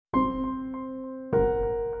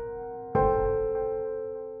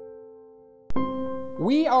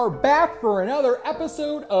We are back for another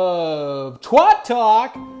episode of Twat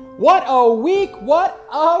Talk. What a week, what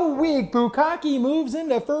a week. Bukaki moves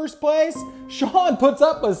into first place, Sean puts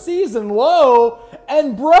up a season low,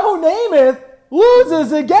 and Bro Namath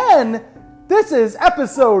loses again. This is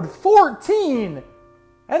episode 14,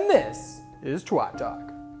 and this is Twat Talk.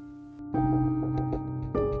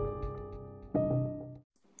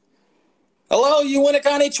 Hello, you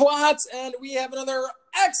Winnicott Twats, and we have another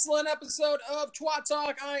excellent episode of Twat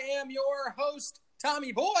Talk. I am your host,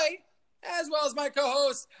 Tommy Boy, as well as my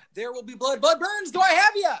co-host, There Will Be Blood. Bud Burns, do I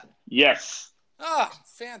have you? Yes.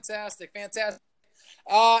 Fantastic.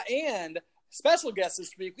 And special guest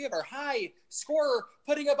this week, we have our high scorer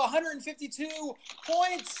putting up 152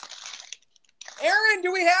 points. Aaron,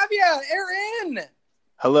 do we have you? Aaron!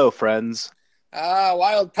 Hello, friends.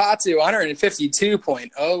 Wild Patu,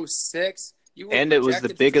 152.06. And it was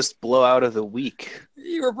the biggest blowout of the week.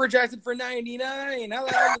 You were projected for 99. How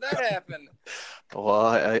the hell did that happen?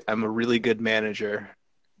 Well, I'm a really good manager.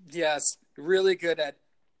 Yes, really good at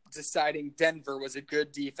deciding Denver was a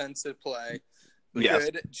good defensive play.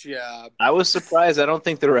 Yes. Good job. I was surprised. I don't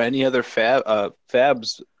think there were any other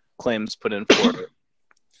Fabs claims put in for it.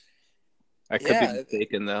 I could be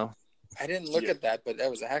mistaken, though. I didn't look at that, but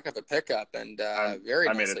that was a heck of a pickup and very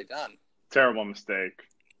nicely done. Terrible mistake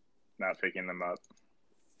not picking them up.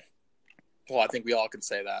 Well, I think we all could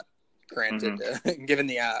say that, granted, given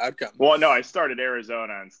the outcome. Well, no, I started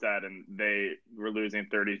Arizona instead, and they were losing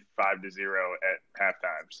 35-0 at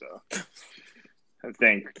halftime. So I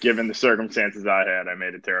think, given the circumstances I had, I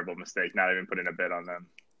made a terrible mistake not even putting a bid on them.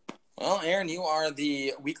 Well, Aaron, you are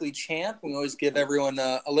the weekly champ. We always give everyone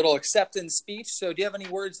a little acceptance speech. So do you have any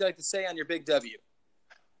words you'd like to say on your big W?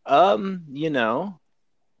 I'm not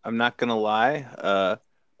going to lie.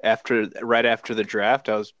 Right after the draft,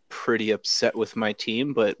 I was pretty upset with my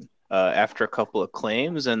team, but after a couple of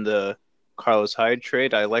claims and the Carlos Hyde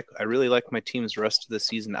trade, I really like my team's rest of the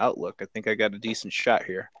season outlook. I think I got a decent shot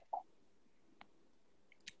here.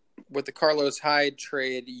 With the Carlos Hyde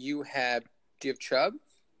trade, do you have Chubb?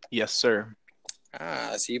 Yes, sir.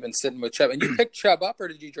 So you've been sitting with Chubb, and you picked Chubb up, or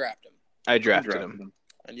did you draft him? I drafted him.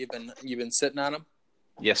 And you've been sitting on him.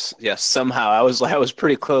 Yes. Somehow I was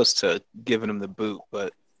pretty close to giving him the boot,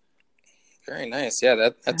 but very nice. Yeah,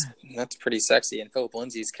 that's pretty sexy. And Philip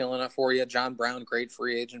Lindsay's killing it for you. John Brown, great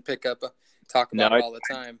free agent pickup. Talk about it all the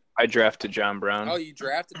time. I drafted John Brown. Oh, you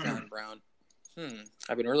drafted John Brown.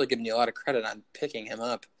 I've been really giving you a lot of credit on picking him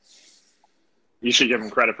up. You should give him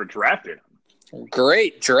credit for drafting him.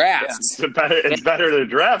 Great draft. Yeah, it's better to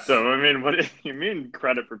draft him. I mean, what do you mean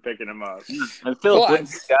credit for picking him up? And Philip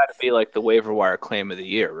Lindsay's got to be like the waiver wire claim of the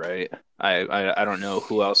year, right? I don't know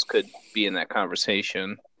who else could be in that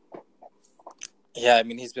conversation. Yeah, I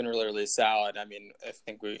mean, he's been really, really solid. I mean,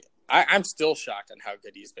 I'm still shocked on how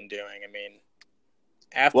good he's been doing. I mean,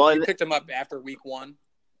 you picked him up after week 1.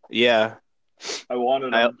 Yeah. I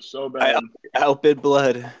wanted him so bad. I outbid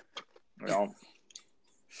blood. No.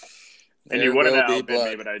 And you wouldn't have outbid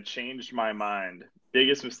me, but I changed my mind.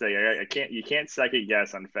 Biggest mistake. You can't second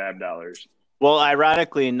guess on Fab dollars. Well,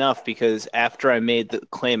 ironically enough, because after I made the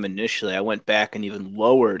claim initially, I went back and even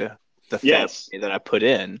lowered the Fab that I put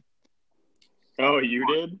in. Oh, you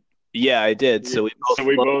did? Yeah, I did. So we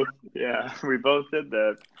both did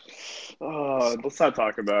that. Oh, let's not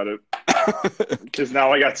talk about it. Because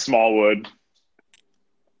now I got Smallwood.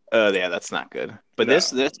 Yeah, that's not good. But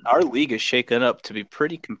this our league is shaken up to be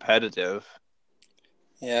pretty competitive.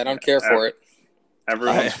 Yeah, I don't care for it.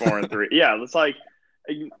 Everyone's 4-3. Yeah, it's like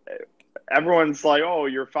everyone's like, "Oh,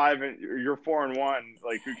 you're 4-1.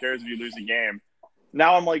 Like, who cares if you lose a game?"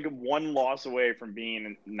 Now I'm like one loss away from being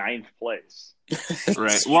in 9th place.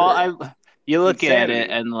 Right. Well, you look at it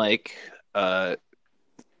and like, I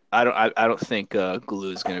don't think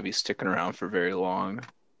Glue is going to be sticking around for very long.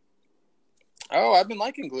 Oh, I've been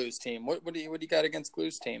liking Glue's team. What do you got against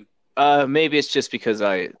Glue's team? Maybe it's just because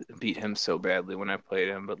I beat him so badly when I played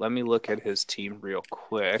him. But let me look at his team real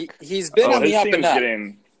quick. He's been on the up and up.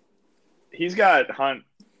 He's got Hunt.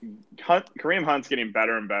 Kareem Hunt's getting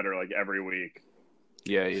better and better like every week.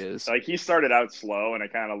 Yeah, he is. Like, he started out slow, and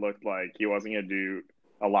it kind of looked like he wasn't going to do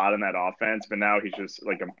a lot in that offense. But now he's just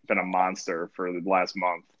like been a monster for the last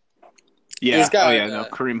month. Yeah,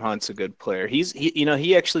 Kareem Hunt's a good player.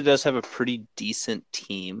 He actually does have a pretty decent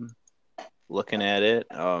team. Looking at it,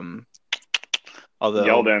 although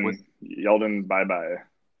Yeldon bye-bye.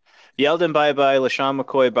 Yeldon bye-bye, LaShawn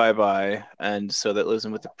McCoy bye-bye, and so that leaves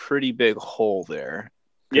him with a pretty big hole there.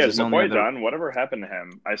 Yeah, is McCoy done? Whatever happened to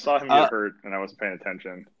him? I saw him get hurt, and I wasn't paying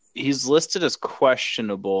attention. He's listed as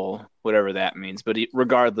questionable, whatever that means. But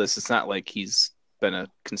regardless, it's not like he's been a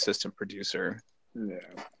consistent producer. Yeah.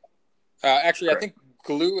 Actually, I Correct. think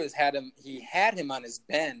Glue has had him. He had him on his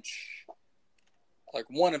bench, like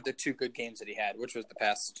one of the two good games that he had, which was the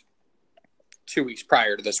past 2 weeks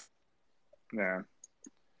prior to this. Yeah.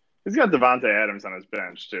 He's got Devontae Adams on his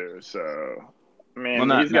bench too, so I mean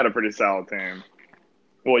Well, he's got a pretty solid team.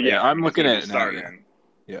 Well, yeah, Yeah, I'm he's looking gonna at be it now, starting.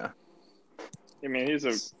 Yeah. I mean, he has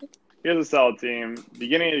a solid team.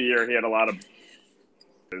 Beginning of the year, he had a lot of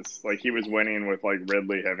like he was winning with like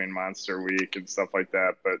Ridley having monster week and stuff like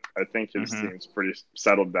that. But I think his team's pretty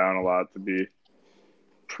settled down a lot to be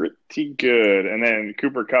pretty good. And then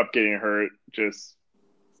Cooper Kupp getting hurt just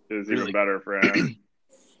is even Really? better for him.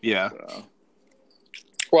 Yeah. So,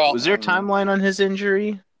 Well, Was there a timeline on his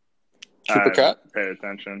injury? Cooper Kupp? Pay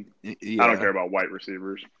attention. Yeah. I don't care about white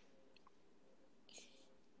receivers.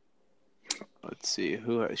 Let's see.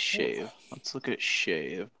 Who has Shave? Let's look at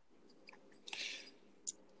Shave.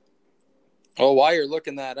 Well, while you're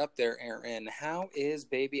looking that up there, Aaron, how is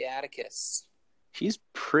baby Atticus? He's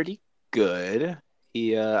pretty good.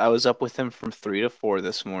 I was up with him from 3 to 4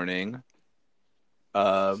 this morning.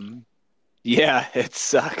 Yeah, it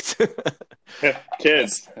sucked.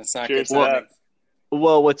 Kids. That's not Cheers good. to that.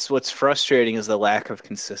 Well, what's frustrating is the lack of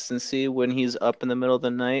consistency when he's up in the middle of the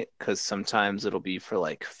night, because sometimes it'll be for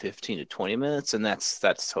like 15 to 20 minutes, and that's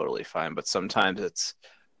totally fine. But sometimes it's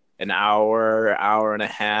an hour, hour and a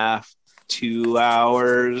half, 2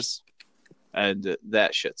 hours, and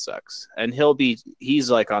that shit sucks. And he's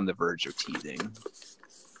like on the verge of teething.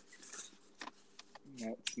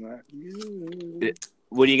 That's not good.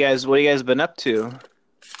 What do you guys been up to?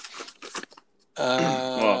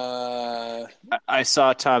 I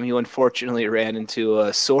saw Tom. You unfortunately ran into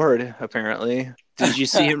a sword. Apparently, did you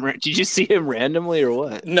see him? Did you see him randomly or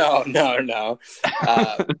what? No.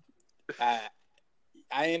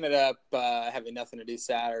 I ended up having nothing to do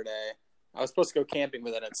Saturday. I was supposed to go camping,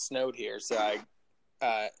 but then it snowed here. So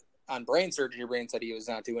on brain surgery, Brain said he was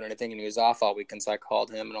not doing anything and he was off all weekend. So I called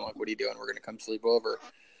him and I'm like, "What are you doing? We're going to come sleep over."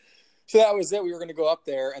 So that was it. We were going to go up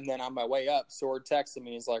there, and then on my way up, Sword texted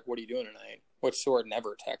me. He's like, "What are you doing tonight?" Which Sword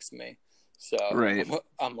never texts me. So Right.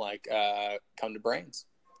 I'm like, "Come to Brains."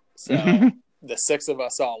 So the 6 of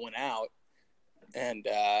us all went out, and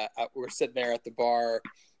we're sitting there at the bar,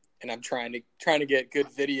 and I'm trying to get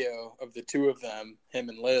good video of the two of them, him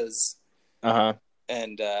and Liz.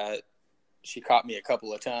 And she caught me a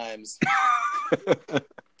couple of times.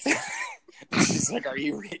 She's like,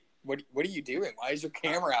 what are you doing? Why is your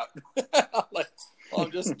camera out? I'm like, well,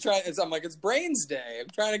 I'm just trying. I'm like, it's Brains Day. I'm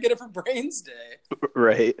trying to get it for Brains Day.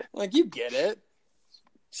 Right. I'm like, you get it.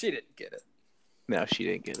 She didn't get it. No, she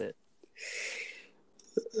didn't get it.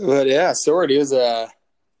 But yeah, Sword, he was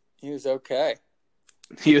okay.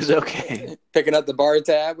 He was okay. Picking up the bar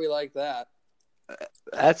tab, we like that.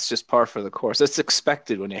 That's just par for the course. That's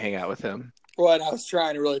expected when you hang out with him. Well, and I was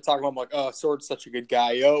trying to really talk about him, like, oh, Sword's such a good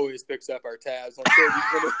guy. He always picks up our tabs. I'm sure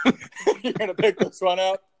you're gonna pick this one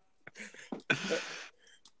up.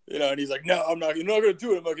 And he's like, no, I'm not. You're not gonna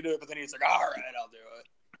do it. I'm not gonna do it. But then he's like, all right, I'll do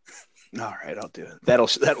it. All right, I'll do it.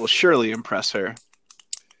 That will surely impress her.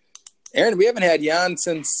 Aaron, we haven't had Jan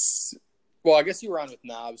since. Well, I guess you were on with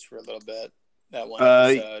Knobs for a little bit. That one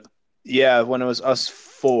episode. Yeah, when it was us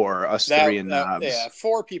 3 and Knobs. Yeah,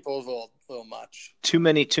 4 people is a little much. Too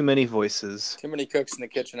many voices. Too many cooks in the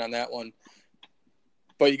kitchen on that one.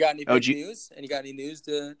 But you got any big news? And you got any news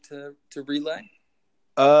to relay?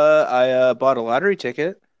 I bought a lottery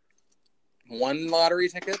ticket. One lottery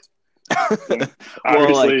ticket?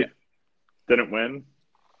 Obviously, didn't win.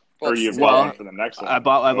 Well, or you bought one for the next one? I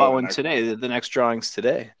bought one today. The next drawing's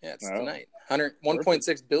today. Yeah, it's tonight.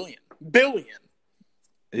 1.6 billion.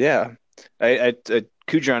 Yeah,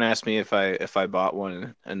 Kudron asked me if I bought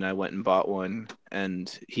one, and I went and bought one. And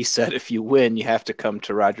he said, if you win, you have to come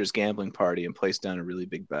to Roger's gambling party and place down a really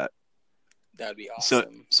big bet. That'd be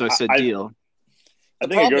awesome. So I said, deal. I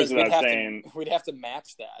think it goes without saying we'd have to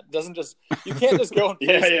match that. It doesn't just you can't just go and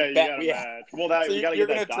place you gotta match. Well, you gotta get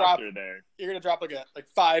that doctor there. You're gonna drop like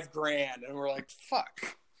 $5,000, and we're like,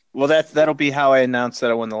 fuck. Well, that'll be how I announce that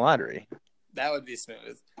I won the lottery. That would be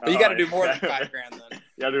smooth. But you got to do more than $5,000 then.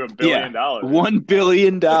 You got to do $1 billion. $1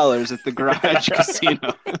 billion at the Garage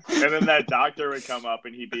Casino. And then that doctor would come up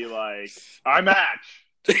and he'd be like, "I match."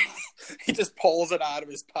 He just pulls it out of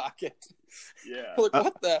his pocket. Yeah. Like,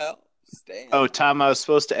 what the hell? Stan. Oh, Tom, I was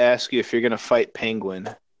supposed to ask you if you're going to fight Penguin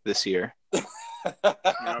this year.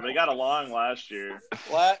 No, they got along last year.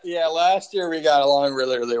 Last year we got along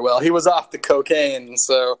really, really well. He was off the cocaine,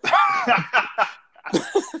 so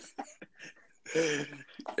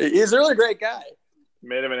he's a really great guy.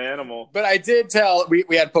 Made him an animal. But I did tell we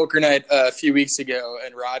had poker night a few weeks ago,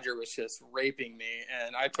 and Roger was just raping me,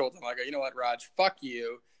 and I told him, I go, you know what, Raj, fuck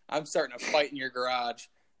you. I'm starting a fight in your garage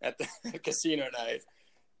at the casino night.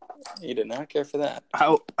 He did not care for that.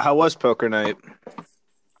 How was poker night?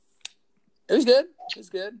 It was good. It was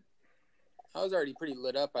good. I was already pretty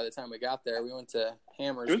lit up by the time we got there. We went to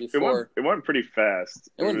Hammers before. It went pretty fast.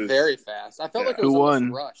 It went very fast. I felt like it was Who almost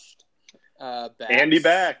won? rushed. Andy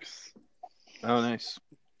Bax. Oh, nice.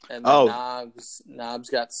 And then Knobs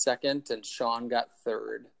got second, and Sean got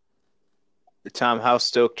third. Tom, how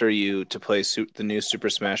stoked are you to play the new Super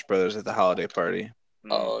Smash Brothers at the holiday party?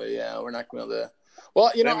 Oh, yeah. We're not going to be able to.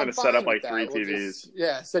 Well, you know, I'm going to set up like 3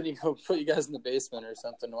 TVs. Said you go put you guys in the basement or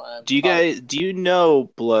something. Do you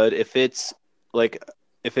know, Blood, if it's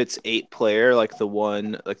 8-player like the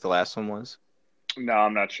last one was? No,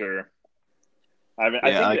 I'm not sure.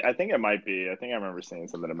 I think it might be. I think I remember saying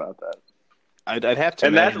something about that. I'd have to.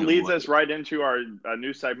 And that leads us right into our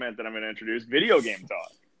new segment that I'm going to introduce: video game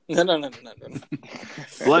talk. No.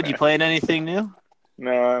 Blood, you playing anything new?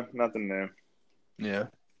 No, nothing new. Yeah.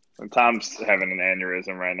 And Tom's having an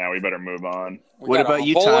aneurysm right now. We better move on. What about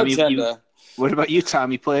you, Tom? What about you,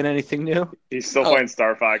 Tom? You playing anything new? He's still playing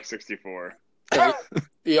Star Fox 64.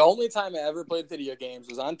 The only time I ever played video games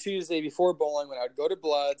was on Tuesday before bowling when I would go to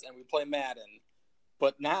Bloods and we'd play Madden.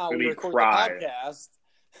 But now we record the podcast,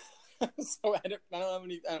 so I don't have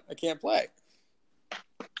any. I can't play.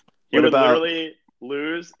 He would literally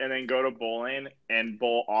lose and then go to bowling and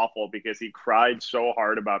bowl awful because he cried so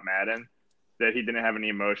hard about Madden that he didn't have any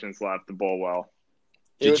emotions left to bowl well.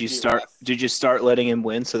 Did you start letting him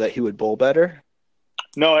win so that he would bowl better?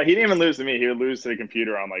 No, he didn't even lose to me. He would lose to the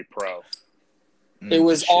computer on like pro. It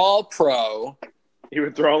was all pro. He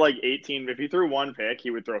would throw like 18. If he threw one pick,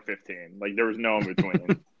 he would throw 15. Like there was no in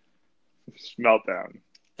between. Meltdown.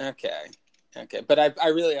 Okay. But I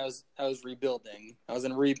was rebuilding. I was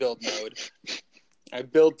in rebuild mode. I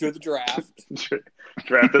built through the draft.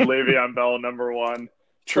 Drafted Le'Veon Bell number 1.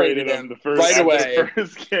 Traded him the first right away. The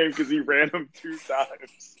first game because he ran him 2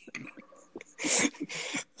 times.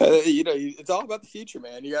 It's all about the future,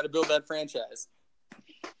 man. You got to build that franchise.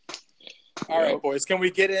 All right, boys. Can we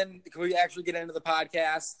actually get into the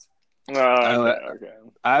podcast? Okay.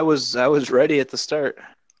 I was ready at the start.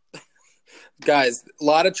 Guys, a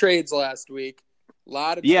lot of trades last week.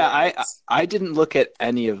 Trades. I didn't look at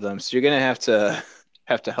any of them, so you're gonna have to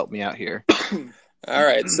help me out here. All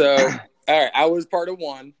right, I was part of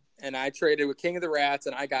one, and I traded with King of the Rats,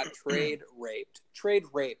 and I got trade raped.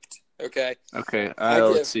 Okay. Okay.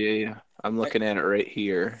 Let's see. I'm looking at it right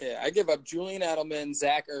here. Yeah, I give up Julian Edelman,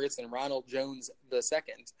 Zach Ertz, and Ronald Jones II.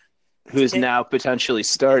 Who's now potentially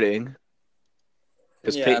starting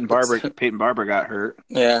because Peyton Barber got hurt.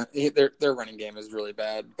 Yeah, their running game is really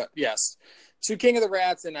bad. But yes, to King of the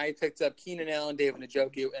Rats, and I picked up Keenan Allen, David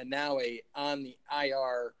Njoku, and now on the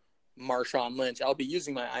IR Marshawn Lynch. I'll be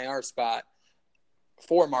using my IR spot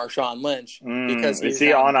for Marshawn Lynch because is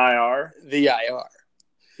he on IR? The IR.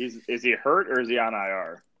 Is he hurt or is he on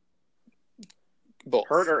IR? Both.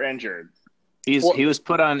 Hurt or injured? He was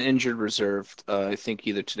put on injured reserve. I think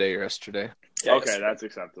either today or yesterday. Yeah, okay, that's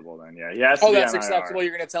acceptable then. Yeah, he has to be that's on acceptable. IR.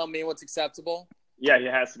 You're going to tell me what's acceptable? Yeah, he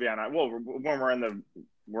has to be on IR. Well, when we're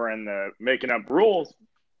in the making up rules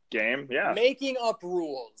game. Yeah, making up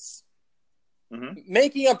rules. Mm-hmm.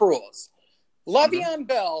 Making up rules. Le'Veon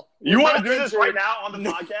Bell. You want to do this right now on the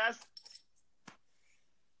podcast?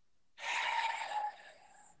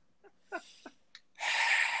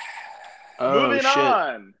 Moving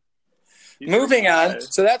on.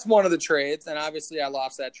 So that's one of the trades, and obviously I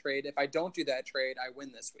lost that trade. If I don't do that trade, I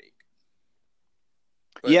win this week.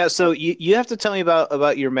 But, yeah, so you have to tell me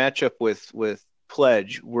about your matchup with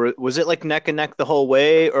Pledge. Was it like neck and neck the whole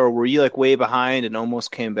way, or were you like way behind and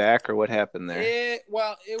almost came back, or what happened there? It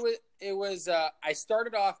was. I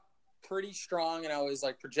started off pretty strong, and I was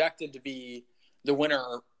like projected to be the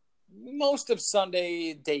winner most of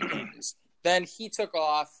Sunday day games. Then he took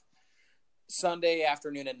off Sunday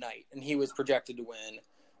afternoon and night, and he was projected to win.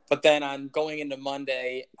 But then on going into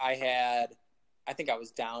Monday, I think I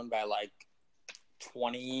was down by like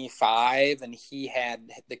 25, and he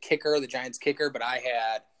had the Giants kicker, but I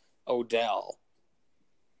had Odell.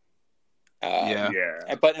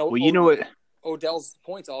 But you know what? Odell's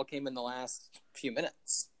points all came in the last few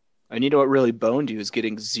minutes. And you know what really boned you is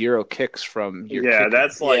getting 0 kicks from your kicker.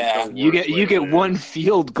 That's like you get one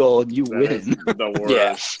field goal and you win. The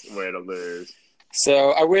worst way to lose.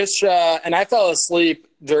 So I wish, and I fell asleep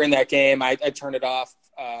during that game. I turned it off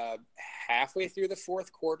halfway through the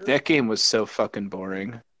fourth quarter. That game was so fucking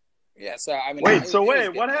boring. Yeah, so I mean, Wait, it so was wait,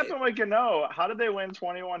 getting what late. happened with Gano? How did they win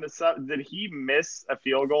 21-7? Did he miss a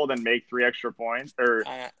field goal and make 3 extra points, or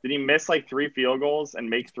did he miss like 3 field goals and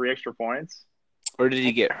make 3 extra points? Or did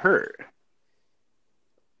he get hurt?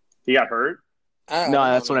 He got hurt. No,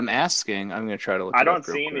 that's what I'm asking. I'm gonna try to look. I don't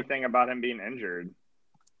see anything about him being injured.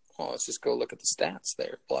 Well, let's just go look at the stats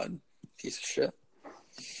there, blood. Piece of shit.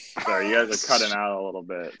 Sorry, you guys are cutting out a little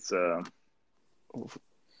bit. So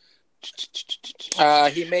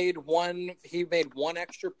he made one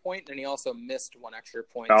extra point, and he also missed 1 extra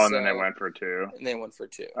point. Oh, and then they went for 2. And they went for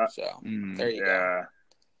 2. So there you go. Yeah.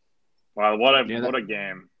 Wow, what a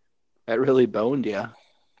game. That really boned you.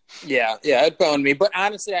 Yeah, it boned me. But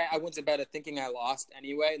honestly, I went to bed thinking I lost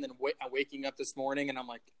anyway, and then I'm waking up this morning, and I'm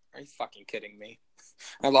like, are you fucking kidding me?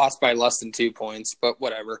 I lost by less than 2 points, but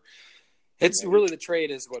whatever. It's really the trade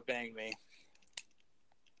is what banged me.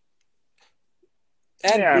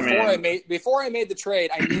 And before I made the trade,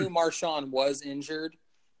 I knew Marshawn was injured,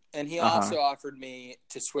 and he also offered me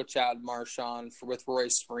to switch out Marshawn with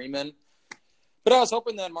Royce Freeman. But I was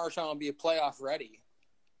hoping that Marshawn would be a playoff ready.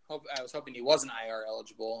 I was hoping he wasn't IR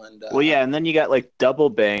eligible. And and then you got like double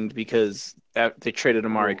banged because they traded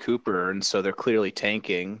Amari Cooper, and so they're clearly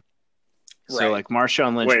tanking. Right. So like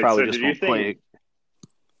Marshawn Lynch probably just won't play.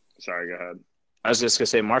 Sorry, go ahead. I was just gonna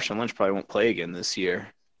say Marshawn Lynch probably won't play again this year.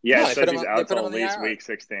 Yeah, it says he's out till at least week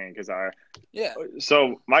 16 because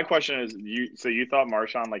So my question is, you thought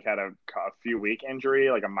Marshawn like had a few week injury,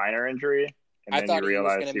 like a minor injury, and then you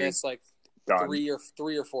realized he was going to miss like done. 3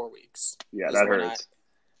 or 4 weeks. Yeah, that hurts.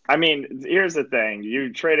 I mean, here's the thing: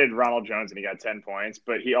 you traded Ronald Jones and he got 10 points,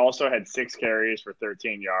 but he also had 6 carries for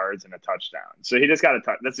 13 yards and a touchdown. So he just got a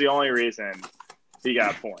touch. That's the only reason he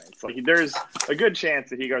got points. Like, there's a good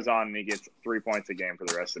chance that he goes on and he gets 3 points a game for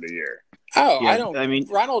the rest of the year. Oh, yeah, I mean,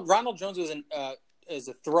 Ronald Jones was is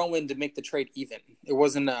a throw-in to make the trade even. It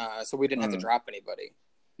wasn't so we didn't have to drop anybody.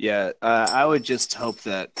 Yeah, I would just hope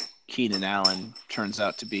that Keenan Allen turns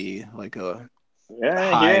out to be like a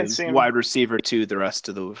high wide receiver too the rest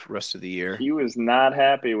of the year. He was not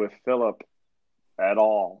happy with Phillip at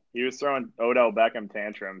all. He was throwing Odell Beckham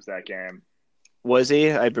tantrums that game. Was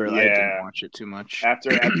he? I didn't watch it too much.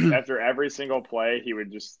 After every single play, he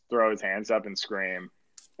would just throw his hands up and scream,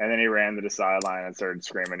 and then he ran to the sideline and started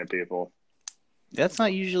screaming at people. That's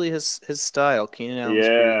not usually his style. Keenan Allen's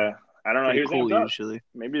I don't know. He was cool usually.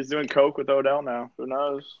 Maybe he's doing coke with Odell now. Who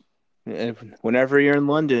knows? Whenever you're in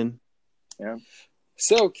London. Yeah.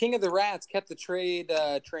 So King of the Rats kept the trade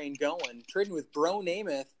train going, trading with Bro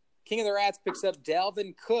Namath. King of the Rats picks up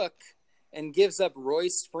Dalvin Cook and gives up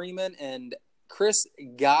Royce Freeman and Chris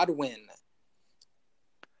Godwin.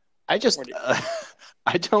 I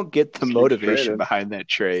don't get the motivation behind that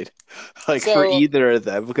trade, for either of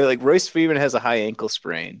them, because like Royce Freeman has a high ankle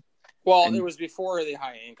sprain. Well, it was before the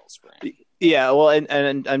high ankle sprain. Yeah, well,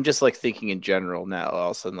 and I'm just like thinking in general now.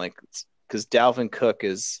 All of a sudden, like, because Dalvin Cook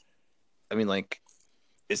is, I mean, like,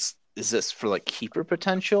 is this for like keeper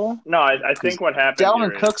potential? No, I think what happened.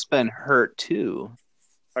 Dalvin Cook's been hurt too.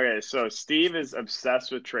 Okay, so Steve is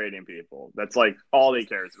obsessed with trading people. That's like all he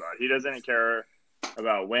cares about. He doesn't care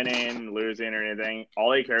about winning, losing, or anything.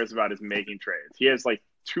 All he cares about is making trades. He has like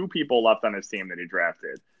 2 people left on his team that he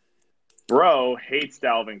drafted. Bro hates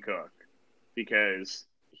Dalvin Cook because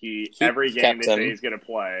every game they say he's going to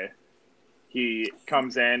play, he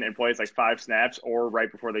comes in and plays like 5 snaps or right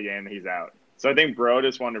before the game he's out. So I think Bro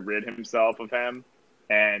just wanted to rid himself of him,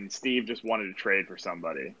 and Steve just wanted to trade for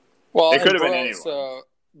somebody. Well, it could have been anyone. So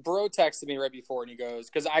Bro texted me right before, and he goes,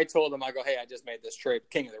 because I told him, I go, hey, I just made this trade,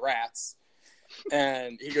 King of the Rats.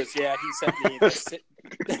 And he goes, yeah, he sent me this.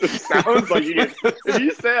 It sounds like if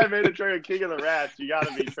you say I made a trade with King of the Rats, you got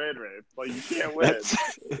to be trade raped. Like, you can't win.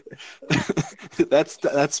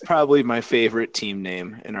 That's probably my favorite team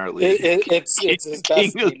name in our league. It's his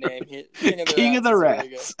best team name. King of the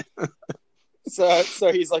Rats.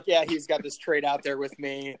 So he's like, yeah, he's got this trade out there with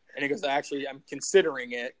me, and he goes, actually, I'm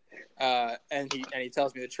considering it. And he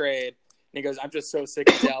tells me the trade, and he goes, I'm just so sick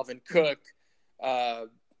of Dalvin Cook.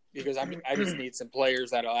 Because I just need some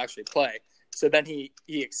players that'll actually play. So then he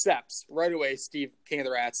accepts right away. Steve, King of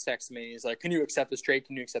the Rats, texts me. He's like, "Can you accept this trade?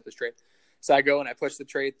 Can you accept this trade?" So I go and I push the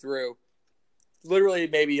trade through. Literally,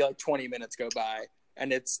 maybe like 20 minutes go by,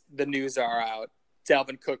 and the news are out.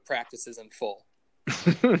 Dalvin Cook practices in full.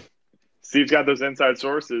 Steve's got those inside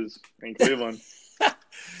sources in Cleveland.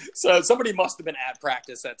 So somebody must have been at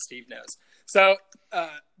practice that Steve knows. So,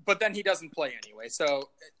 but then he doesn't play anyway. So,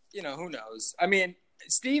 who knows? I mean,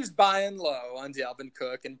 Steve's buying low on Dalvin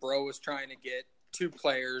Cook, and Bro was trying to get 2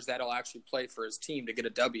 players that'll actually play for his team to get a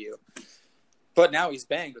W. But now he's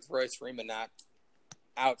banged with Royce Freeman not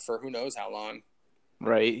out for who knows how long.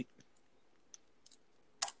 Right.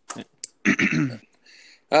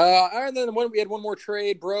 And then we had one more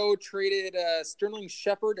trade. Bro traded Sterling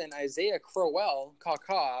Shepard and Isaiah Crowell,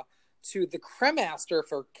 to the Cremaster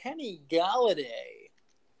for Kenny Galladay.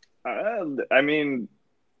 I mean,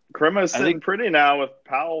 Crema's sitting pretty now with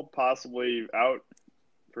Powell possibly out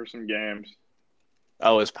for some games.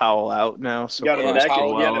 Oh, is Powell out now? So He got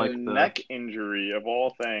a the neck injury of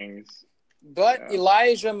all things. But yeah.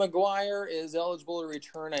 Elijah McGuire is eligible to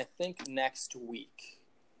return, I think, next week.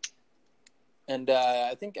 And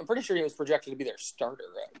I'm pretty sure he was projected to be their starter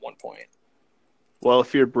at one point. Well,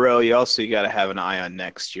 if you're Bro, you also got to have an eye on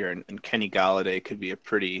next year, and Kenny Galladay could be a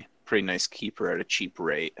pretty nice keeper at a cheap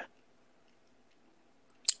rate.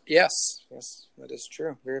 Yes, that is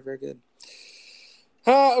true. Very, very good.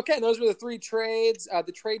 Okay, those were the three trades.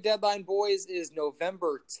 The trade deadline, boys, is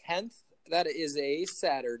November 10th. That is a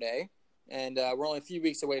Saturday, and we're only a few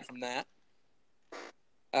weeks away from that.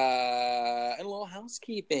 And a little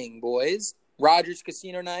housekeeping, boys. Rogers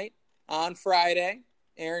Casino Night on Friday.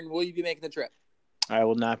 Aaron, will you be making the trip? I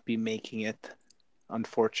will not be making it,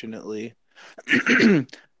 unfortunately.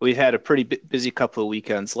 We've had a pretty busy couple of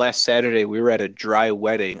weekends. Last Saturday, we were at a dry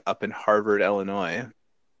wedding up in Harvard, Illinois.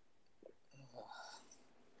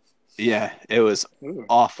 Yeah, it was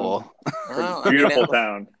awful. Well, Beautiful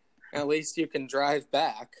town. At least you can drive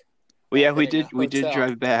back. Well, yeah, we did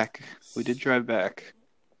drive back. We did drive back.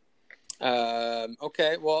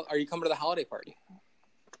 Okay, well, are you coming to the holiday party?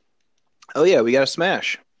 Oh, yeah, we got a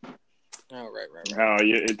smash. Oh, right. Oh,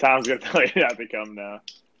 Tom's going to tell you not to come now.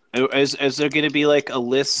 Is there going to be like a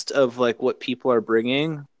list of like what people are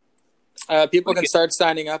bringing? People can start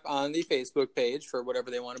signing up on the Facebook page for whatever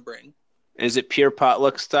they want to bring. Is it pure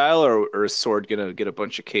potluck style, or is Sword going to get a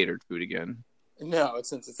bunch of catered food again? No,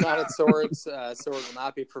 since it's not at Sword's, Sword will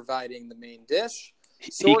not be providing the main dish.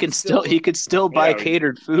 He could still buy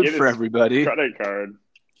catered food for everybody. Credit card.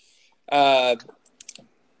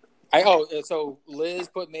 So Liz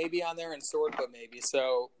put maybe on there and Sword put maybe.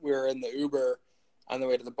 So we were in the Uber on the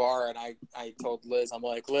way to the bar, and I told Liz, I'm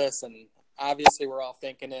like, listen, obviously we're all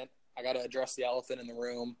thinking it. I got to address the elephant in the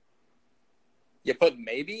room. You put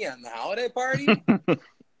maybe on the holiday party?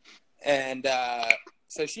 And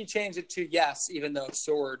so she changed it to yes, even though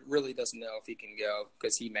Sword really doesn't know if he can go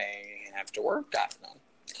because he may have to work. I don't know.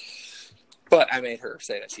 But I made her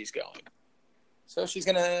say that she's going. So she's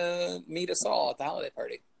going to meet us all at the holiday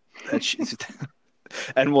party.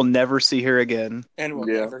 And we'll never see her again. And we'll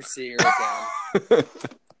never see her again.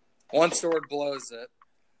 Once Sword blows it.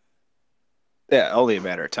 Yeah, only a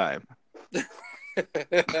matter of time.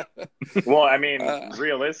 Well, I mean,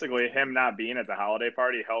 realistically, him not being at the holiday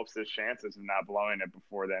party helps his chances of not blowing it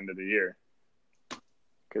before the end of the year.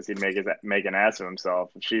 Because he'd make an ass of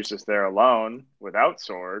himself. If she's just there alone without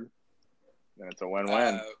Sword, then it's a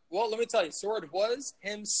win-win. Well, let me tell you, Sword was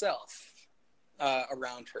himself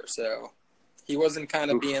around her, so he wasn't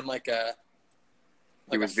kind of being like a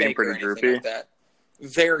fake or anything droopy. Like that.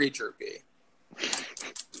 Very droopy.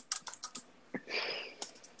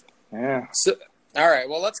 Yeah. So, all right.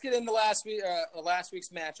 Well, let's get into last week's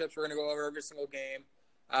matchups. We're going to go over every single game.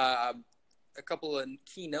 A couple of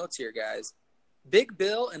key notes here, guys. Big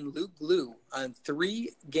Bill and Luke Glue on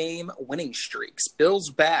 3-game winning streaks. Bill's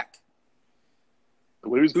back.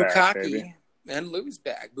 Glue's back, baby. And Lou's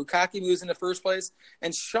back. Bukaki moves into first place.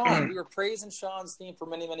 And Sean, we were praising Sean's team for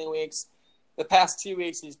many, many weeks. The past 2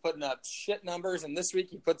 weeks, he's putting up shit numbers. And this week,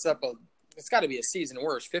 he puts up it's got to be a season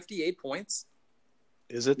worst, 58 points.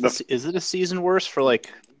 Is it a season worst for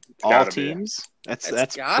like all teams? That's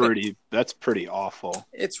pretty awful.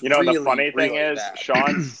 It's really, the funny thing is bad.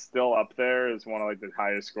 Sean's still up there as one of like the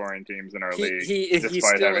highest scoring teams in our league.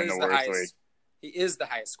 Despite having the worst league. He is the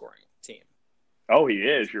highest scoring team. Oh, he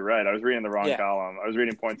is. You're right. I was reading the wrong column. I was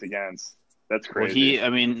reading points against. That's crazy.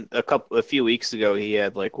 Well, a few weeks ago he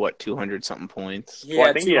had like 200 something points.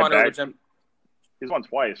 I think he's won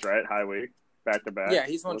twice, right? High week, back to back. Yeah,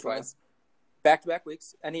 he's won twice. Back-to-back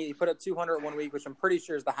weeks, and he put up 200 1 week, which I'm pretty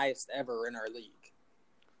sure is the highest ever in our league.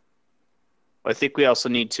 I think we also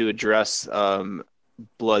need to address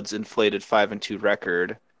Blood's inflated 5-2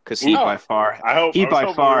 record because he by far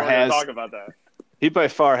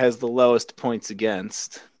has the lowest points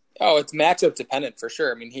against. Oh, it's matchup dependent for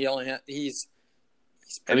sure. I mean, he's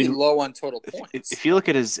pretty low on total points. If you look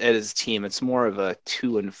at his team, it's more of a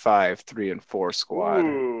 2-5, 3-4 squad.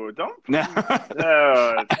 Ooh, don't. No,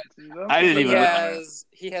 I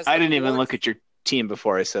didn't even look at your team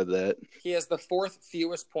before I said that. He has the 4th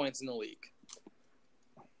fewest points in the league.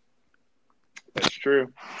 That's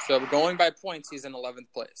true. So going by points, he's in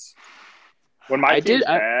 11th place. When my team's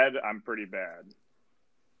bad, I'm pretty bad.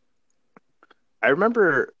 I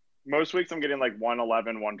remember Most weeks I'm getting like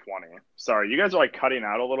 111, 120. Sorry, you guys are like cutting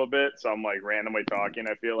out a little bit, so I'm like randomly talking.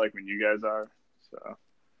 I feel like when you guys are. So,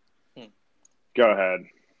 Go ahead.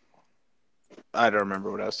 I don't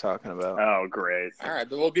remember what I was talking about. Oh, great. All right.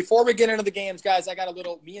 Well, before we get into the games, guys, I got a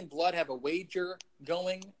little. Me and Blood have a wager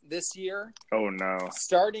going this year. Oh no.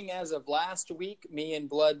 Starting as of last week, me and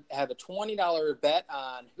Blood have a $20 bet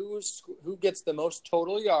on who gets the most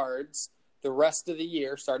total yards the rest of the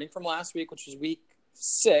year, starting from last week, which was week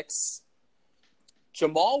 6.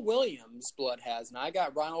 Jamal Williams, Blood has, and I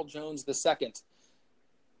got Ronald Jones the second.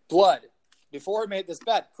 Blood, before I made this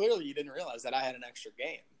bet, clearly you didn't realize that I had an extra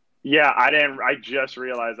game. Yeah, I didn't. I just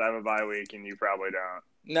realized I have a bye week, and you probably don't.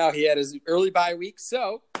 No, he had his early bye week,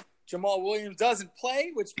 so Jamal Williams doesn't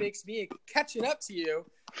play, which makes me catching up to you.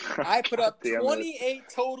 I put up 28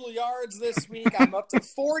 total yards this week. I'm up to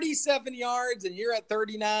 47 yards, and you're at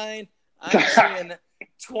 39. I'm seeing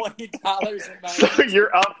 $20 in my So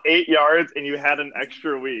you're up 8 yards, and you had an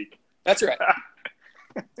extra week. That's right.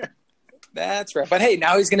 That's right. But hey,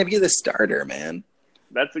 now he's going to be the starter, man.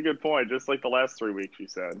 That's a good point. Just like the last 3 weeks, you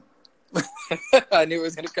said. I knew it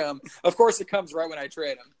was going to come. Of course, it comes right when I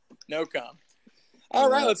trade him. No come. All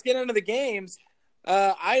right, let's get into the games.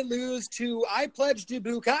 I pledged to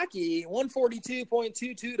Bukaki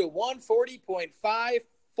 142.22 to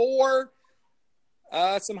 140.54.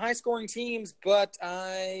 Some high-scoring teams, but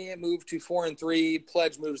I moved to 4-3.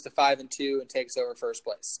 Pledge moves to 5-2 and takes over first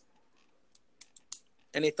place.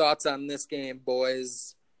 Any thoughts on this game,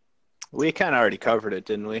 boys? We kind of already covered it,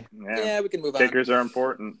 didn't we? Yeah, we can move on. Kickers are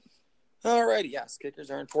important. All righty, yes,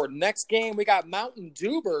 kickers are important. Next game, we got Mountain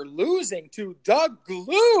Duber losing to Doug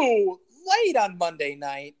Glue late on Monday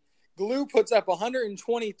night. Glue puts up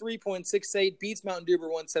 123.68, beats Mountain Duber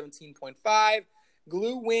 117.5.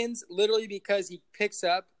 Glue wins literally because he picks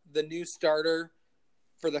up the new starter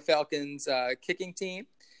for the Falcons kicking team.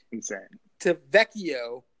 Insane.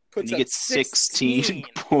 Tavecchio puts And up you get 16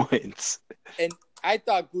 points. And I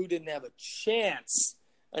thought Glue didn't have a chance,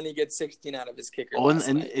 and he gets 16 out of his kicker. Oh,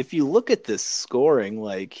 and if you look at this scoring,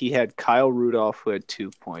 like he had Kyle Rudolph who had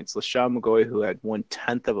 2 points, LaShawn McGoy who had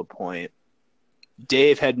 1/10 of a point.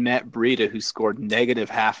 Dave had Matt Breida who scored negative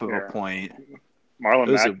half of a point.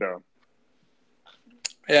 Marlon Mack, though.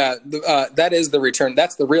 Yeah, that is the return.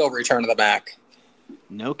 That's the real return of the Mac.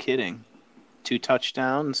 No kidding. 2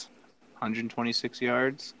 touchdowns, 126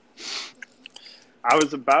 yards. I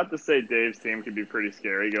was about to say Dave's team could be pretty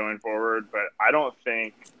scary going forward, but I don't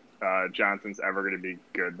think Johnson's ever going to be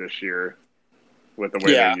good this year with the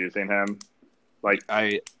way they're using him.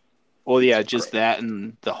 Just that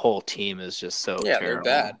and the whole team is just so terrible. They're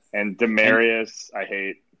bad. And Demarius, I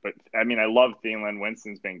hate, but I mean, I love Thielen.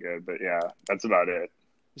 Winston's been good, but yeah, that's about it.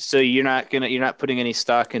 So you're not putting any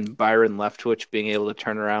stock in Byron Leftwich being able to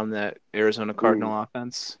turn around that Arizona Cardinal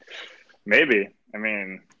offense? Maybe. I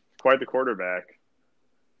mean, quite the quarterback.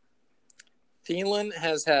 Thielen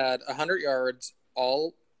has had 100 yards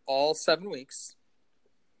all 7 weeks.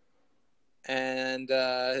 And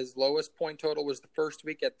his lowest point total was the first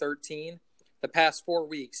week at 13. The past 4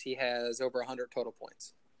 weeks, he has over 100 total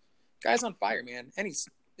points. Guy's on fire, man. And is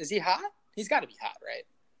he hot? He's got to be hot, right?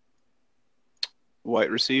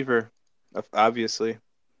 White receiver, obviously.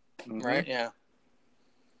 Mm-hmm. Right, yeah.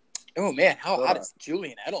 Oh, man, how hot is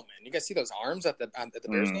Julian Edelman? You guys see those arms at the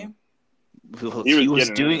Bears game?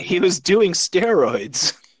 He was doing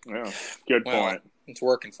steroids. Yeah, good point. It's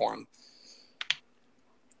working for him.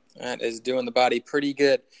 That is doing the body pretty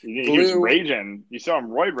good. He was raging. You saw him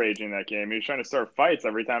roid raging that game. He was trying to start fights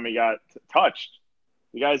every time he got touched.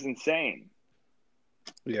 The guy's insane.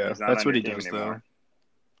 Yeah, that's what he does, though.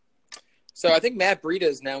 So I think Matt Breida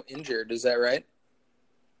is now injured. Is that right?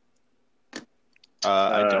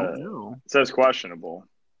 I don't know. It says questionable.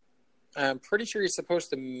 I'm pretty sure he's supposed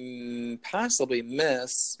to possibly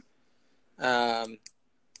miss. So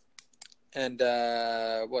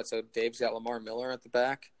Dave's got Lamar Miller at the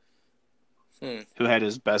back. Who had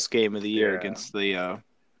his best game of the year against the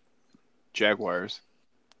Jaguars.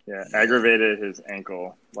 Yeah, aggravated his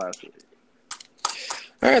ankle last week.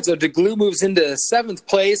 All right, so DeGlue moves into 7th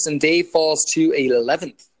place, and Dave falls to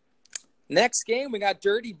 11th. Next game, we got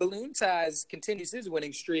Dirty Balloon Ties, continues his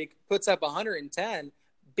winning streak, puts up 110,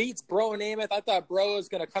 beats Bro Namath. I thought Bro was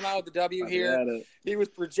going to come out with the W here. He was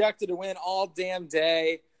projected to win all damn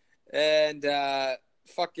day, and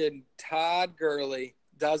fucking Todd Gurley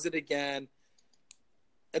does it again.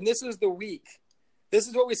 And this is the week. This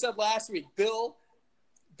is what we said last week. Bill,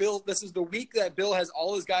 this is the week that Bill has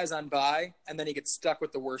all his guys on bye, and then he gets stuck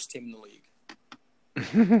with the worst team in the league.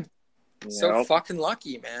 So fucking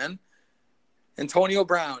lucky, man. Antonio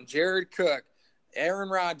Brown, Jared Cook, Aaron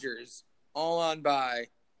Rodgers, all on bye.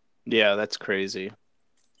 Yeah, that's crazy.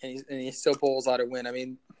 and he still pulls out a win. I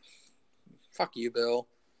mean, fuck you, Bill.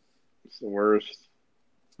 It's the worst.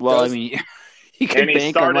 Well, Does- I mean, he can And he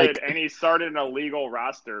bank on started an illegally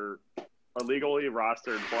rostered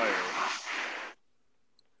player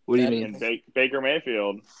What do you That mean? in Baker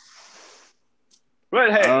Mayfield.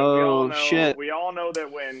 But hey, Oh, shit. we all know that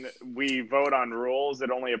when we vote on rules, it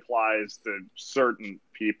only applies to certain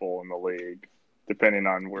people in the league, depending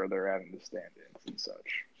on where they're at in the standings and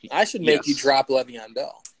such. I should make you Yes. drop Le'Veon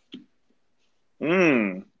Bell.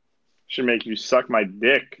 Should make you suck my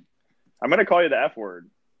dick. I'm gonna call you the F word.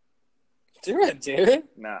 Do it, dude.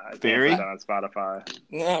 Nah, I can't Very? put that on Spotify.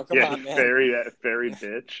 No, come Yeah, on, man. very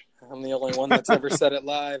bitch. I'm the only one that's ever said it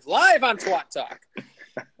live on Twat Talk.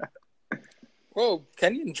 Whoa,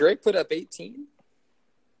 Kenyon Drake put up 18?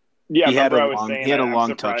 Yeah, He had remember a I was long, saying he had a I'm long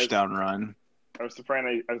surprised- touchdown run. I'm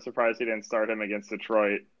surprised he didn't start him against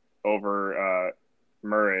Detroit over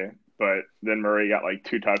Murray, but then Murray got like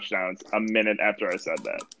 2 touchdowns a minute after I said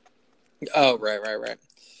that. Oh, right.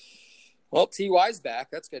 Well, T.Y.'s back.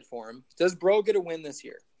 That's good for him. Does Bro get a win this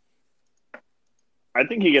year? I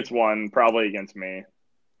think he gets one probably against me.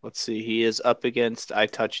 Let's see. He is up against I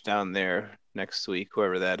touchdown there next week,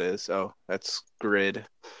 whoever that is. Oh, that's Grid.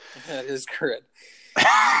 That is good.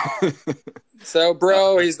 So,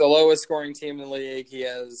 Bro, he's the lowest scoring team in the league. He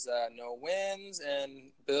has no wins,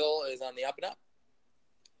 and Bill is on the up and up.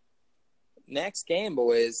 Next game,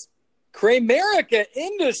 boys. Kramerica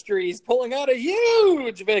Industries pulling out a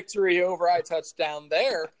huge victory over I touchdown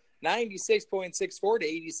there. 96.64 to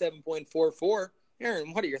 87.44.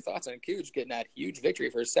 Aaron, what are your thoughts on Cooge getting that huge victory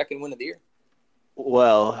for his second win of the year?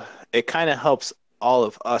 Well, it kind of helps all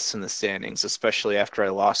of us in the standings, especially after I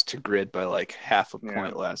lost to Grid by like half a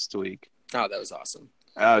point last week. Oh, that was awesome.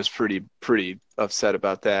 I was pretty upset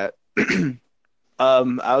about that. I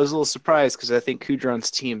was a little surprised because I think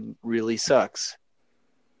Kudron's team really sucks.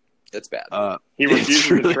 That's bad. He refuses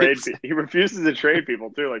really to trade. He refuses to trade people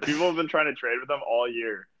too. Like people have been trying to trade with him all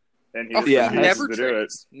year, and he he refuses never to do it.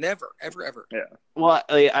 trades. Never, ever. Well,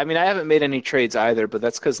 I mean, I haven't made any trades either, but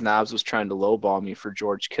that's because Knobs was trying to lowball me for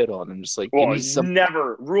George Kittle, and I'm just like, give Well, me some.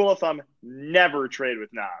 never rule of thumb: never trade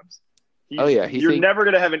with Knobs. You're never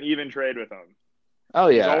going to have an even trade with him. Oh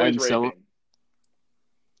He's yeah, always and raping.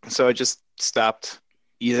 so I just stopped.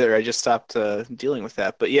 I just stopped dealing with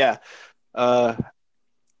that. But yeah,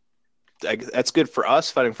 that's good for us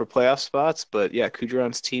fighting for playoff spots. But yeah,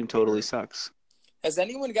 Kudron's team totally sucks. Has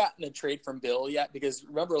anyone gotten a trade from Bill yet? Because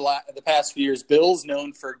remember, the past few years, Bill's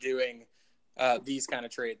known for doing these kind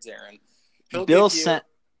of trades, Aaron. Bill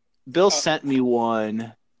sent me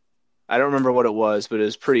one. I don't remember what it was, but it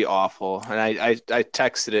was pretty awful. And I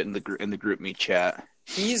texted it in the group meet chat.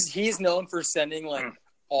 He's known for sending like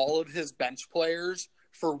all of his bench players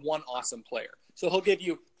for one awesome player. So he'll give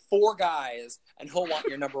you 4 guys, and he'll want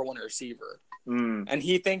your number 1 receiver. And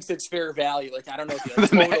he thinks it's fair value. Like, I don't know if you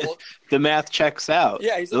like, total. The math checks out.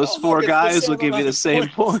 Yeah, he's like, those 4 guys will give you the same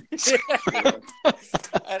points.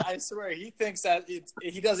 And I swear, he thinks that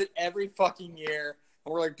he does it every fucking year.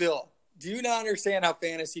 And we're like, Bill, do you not understand how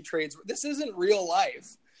fantasy trades? This isn't real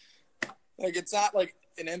life. Like, it's not like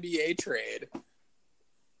an NBA trade.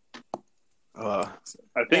 I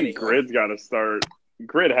think Grid's got to start.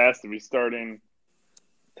 Grid has to be starting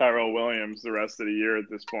Tyrell Williams the rest of the year at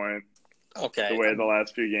this point. Okay. The way the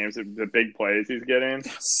last few games, the big plays he's getting.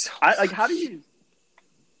 So, How do you?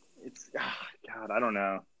 It's God, I don't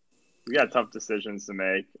know. We got tough decisions to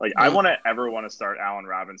make. Like I want to start Allen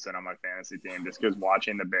Robinson on my fantasy team just because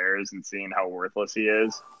watching the Bears and seeing how worthless he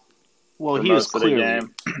is. Well, he was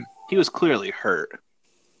clearly hurt,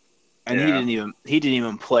 and he didn't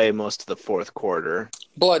even play most of the fourth quarter.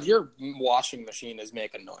 Blood, your washing machine is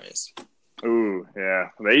making noise. Ooh, yeah.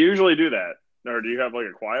 They usually do that. Or do you have like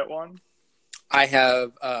a quiet one? I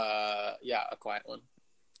have, a quiet one.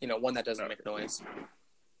 One that doesn't make noise.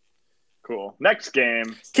 Cool. Next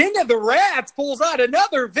game. King of the Rats pulls out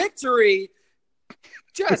another victory.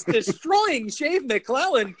 Just destroying Shave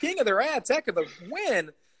McClellan. King of the Rats, heck of a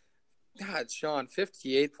win. God, Sean,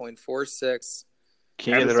 58.46.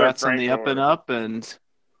 King of the Rats on the up and up, and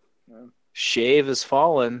Shave is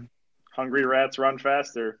fallen. Hungry rats run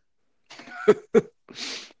faster.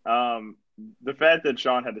 The fact that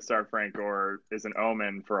Sean had to start Frank Gore is an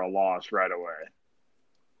omen for a loss right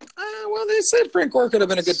away. Well, they said Frank Gore could have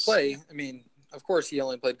been a good play. I mean, of course, he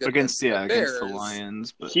only played good against the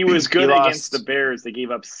Lions. But he was good against the Bears. They gave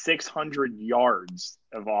up 600 yards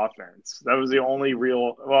of offense. That was the only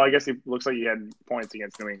real. Well, I guess it looks like he had points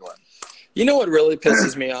against New England. You know what really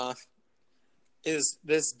pisses me off is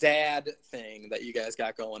this dad thing that you guys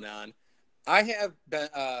got going on. I have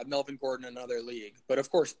Melvin Gordon in another league, but of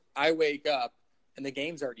course I wake up and the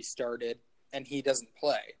game's already started and he doesn't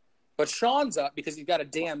play. But Sean's up because he's got a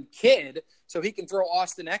damn kid, so he can throw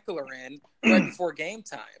Austin Eckler in right before game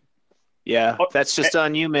time. Yeah, that's just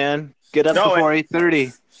on you, man. Get up before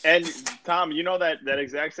 8:30. And Tom, you know that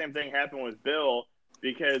exact same thing happened with Bill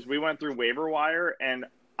because we went through waiver wire and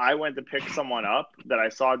I went to pick someone up that I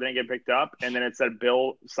saw didn't get picked up, and then it said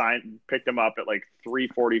Bill picked him up at like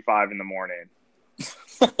 3:45 in the morning.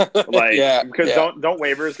 Because don't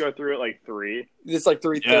waivers go through at like 3? It's like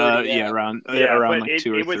 3:30. Around like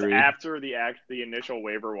 2 or 3. It was after the initial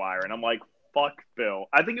waiver wire, and I'm like, fuck Bill.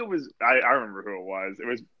 I think it was I remember who it was. It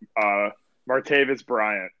was Martavis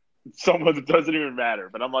Bryant. Someone that doesn't even matter,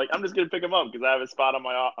 but I'm like, I'm just gonna pick him up because I have a spot on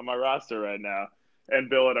my roster right now, and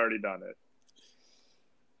Bill had already done it.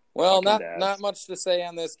 Well, not much to say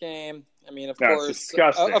on this game. I mean, of course,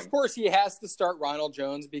 he has to start Ronald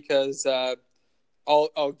Jones because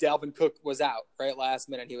Dalvin Cook was out right last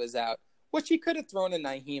minute. He was out, which he could have thrown in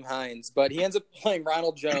Nyheim Hines, but he ends up playing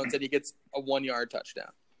Ronald Jones and he gets a 1-yard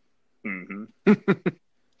touchdown. Mm-hmm.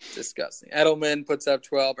 Disgusting. Edelman puts up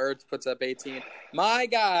 12. Ertz puts up 18. My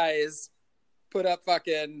guys put up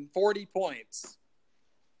fucking 40 points.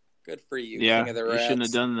 Good for you, King of the Rats. You shouldn't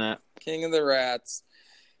have done that. King of the Rats.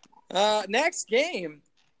 Next game,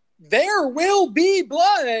 There Will Be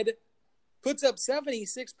Blood puts up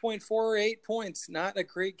 76.48 points. Not a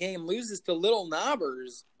great game. Loses to Little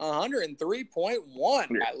Knobbers, 103.1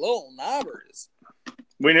 by Little Knobbers.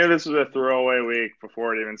 We knew this was a throwaway week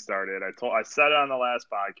before it even started. I said it on the last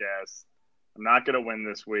podcast. I'm not going to win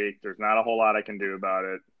this week. There's not a whole lot I can do about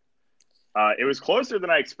it. It was closer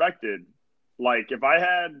than I expected. Like, if I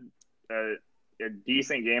had a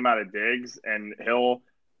decent game out of Diggs and Hill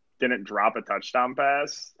didn't drop a touchdown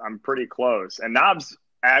pass, I'm pretty close. And Knobs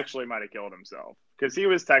actually might have killed himself because he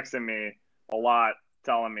was texting me a lot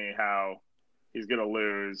telling me how he's going to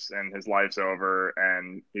lose and his life's over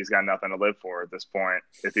and he's got nothing to live for at this point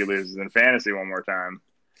if he loses in fantasy one more time.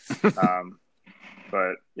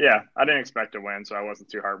 But, yeah, I didn't expect to win, so I wasn't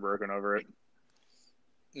too heartbroken over it.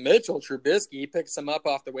 Mitchell Trubisky picks him up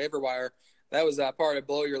off the waiver wire. That was part of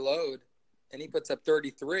Blow Your Load, and he puts up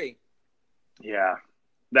 33. Yeah,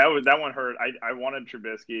 that one hurt. I wanted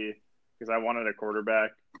Trubisky because I wanted a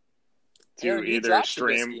quarterback to either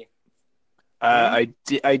stream. I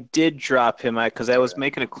did drop him because I was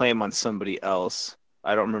making a claim on somebody else.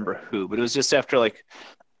 I don't remember who, but it was just after like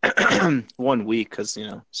 1 week because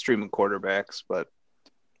streaming quarterbacks. But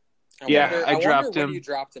I dropped him. When you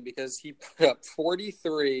dropped him because he put up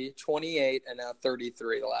 43, 28, and now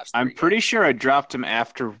 33 the last. I'm pretty sure I dropped him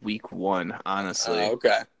after week 1. Honestly.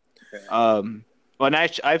 Okay. Well,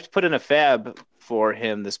 I've put in a fab for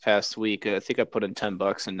him this past week. I think I put in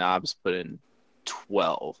 $10 and Knobs put in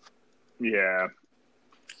 12. Yeah.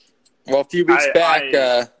 Well, a few weeks back. Go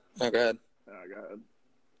ahead. Oh, go ahead.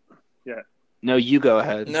 Yeah. No, you go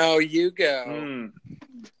ahead. No, you go.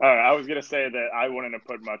 I was gonna say that I wouldn't have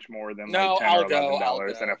put much more than $10 or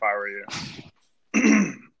 $11 than if I were you.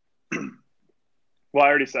 Well, I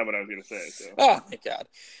already said what I was gonna say. So. Oh my God!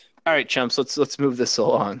 All right, chumps, let's move this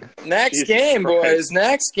along. Next game, boys.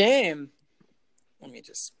 Next game. Let me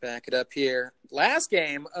just back it up here. Last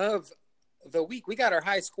game of the week, we got our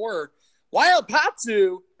high scorer, Wild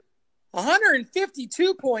Patsu,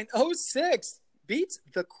 152.06. Beats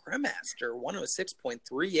the Cremaster,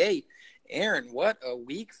 106.38. Aaron, what a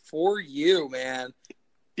week for you, man.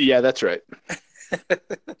 Yeah, that's right.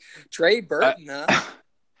 Trey Burton, huh?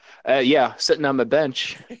 Yeah, sitting on my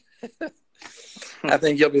bench. I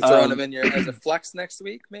think you'll be throwing him in as a flex next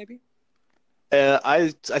week, maybe?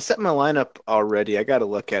 I set my lineup already. I got to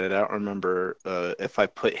look at it. I don't remember if I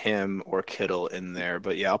put him or Kittle in there.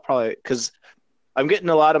 But, yeah, I'll probably – because – I'm getting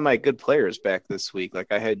a lot of my good players back this week.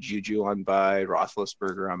 Like I had Juju on bye,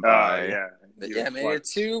 Roethlisberger on bye. Yeah, man, your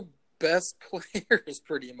 2 best players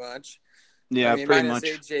pretty much. Yeah, pretty much.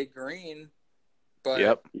 AJ Green, but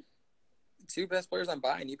yep. 2 best players on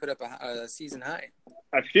bye, and you put up a season high.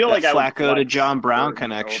 I feel like Flacco to John Brown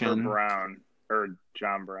connection.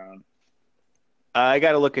 John Brown. I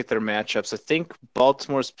got to look at their matchups. I think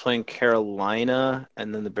Baltimore's playing Carolina,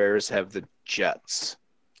 and then the Bears have the Jets.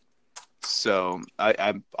 So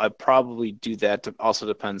I probably do that. Also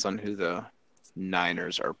depends on who the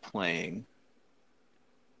Niners are playing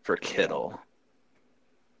for Kittle.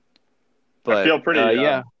 But I feel pretty.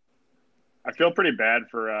 I feel pretty bad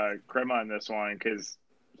for Crema on this one because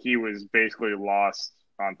he was basically lost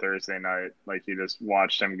on Thursday night. Like you just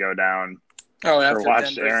watched him go down.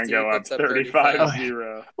 Watched Aaron go up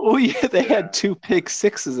 35-0. Oh yeah, they had 2 pick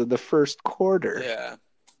sixes in the first quarter.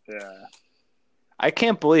 Yeah. I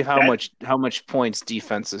can't believe how much points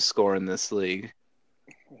defenses score in this league.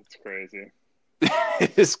 It's crazy.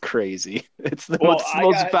 It is crazy. It's the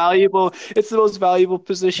most valuable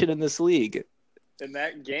position in this league. In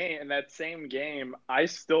that same game, I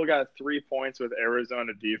still got 3 points with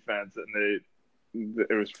Arizona defense, and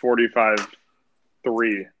it was 45-3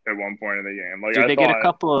 at one point in the game. Like, Did they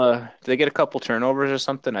get a couple turnovers or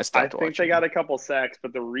something? I think they got a couple sacks,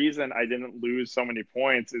 but the reason I didn't lose so many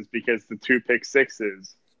points is because the 2 pick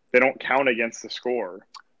sixes, they don't count against the score.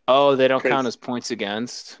 Oh, they don't count as points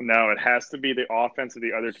against? No, it has to be the offense of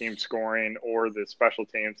the other team scoring or the special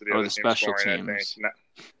teams of the other team scoring, I think.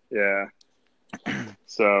 Yeah.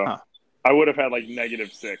 So I would have had like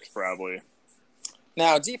 -6 probably.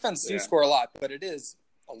 Now, defense do score a lot, but it is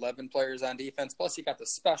 11 players on defense. Plus, you got the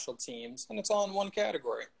special teams, and it's all in one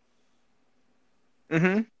category.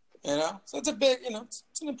 Mm-hmm. So it's a big,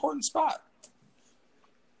 it's an important spot.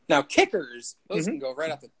 Now, kickers, those can go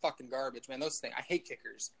right out the fucking garbage, man. Those things, I hate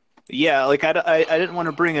kickers. Yeah, like I didn't want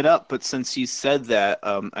to bring it up, but since you said that,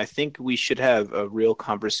 I think we should have a real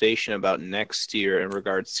conversation about next year in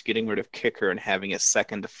regards to getting rid of kicker and having a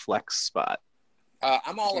second flex spot.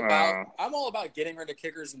 I'm all about getting rid of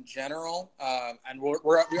kickers in general, and we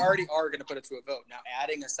already are going to put it to a vote. Now,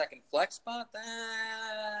 adding a second flex spot,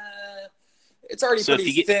 it's already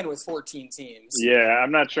pretty thin with 14 teams. Yeah,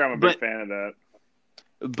 I'm not sure I'm a big fan of that.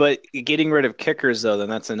 But getting rid of kickers, though, then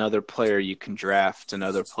that's another player you can draft,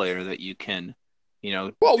 another player that you can, pick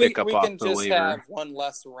up off the waiver. We can just have one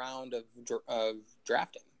less round of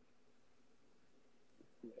drafting.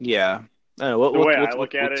 Yeah. The way I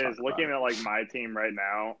look at it is looking at like my team right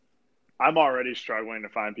now, I'm already struggling to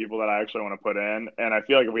find people that I actually want to put in. And I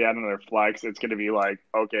feel like if we add another flex, it's going to be like,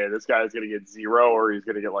 okay, this guy's going to get 0 or he's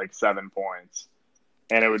going to get like 7 points.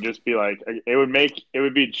 And it would just be like, it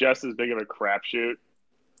would be just as big of a crapshoot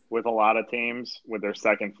with a lot of teams with their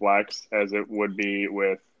second flex as it would be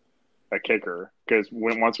with a kicker. Because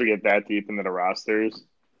once we get that deep into the rosters,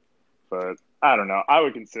 but I don't know. I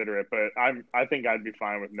would consider it, but I think I'd be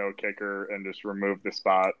fine with no kicker and just remove the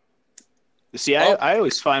spot. See, I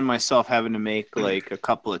always find myself having to make like a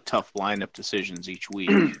couple of tough lineup decisions each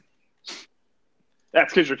week.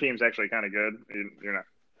 That's because your team's actually kind of good. You're not.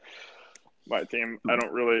 My team, I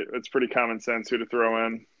don't really. It's pretty common sense who to throw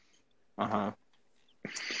in. Uh-huh.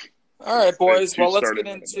 All right, boys. Well, let's get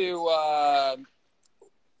into.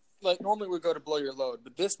 Normally we go to blow your load,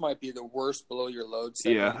 but this might be the worst blow your load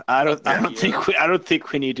segment. Yeah, I don't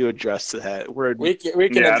think we need to address that. We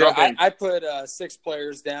can address. I put 6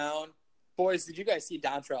 players down. Boys, did you guys see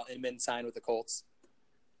Dontrell Inman sign with the Colts?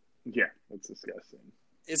 Yeah, that's disgusting.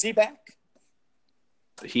 Is he back?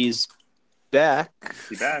 He's back.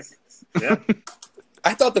 He's back. Yeah.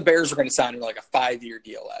 I thought the Bears were going to sign him like a 5-year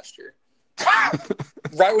deal last year.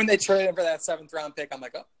 Right when they traded him for that 7th round pick, I'm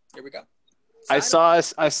like, oh, here we go. I saw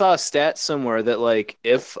a stat somewhere that like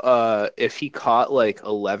if he caught like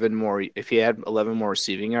 11 more, if he had 11 more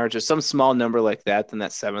receiving yards or some small number like that, then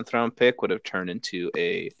that 7th round pick would have turned into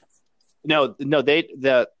it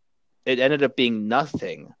ended up being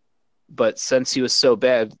nothing. But since he was so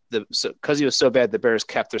bad, the Bears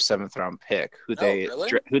kept their 7th round pick, who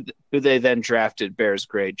they then drafted Bears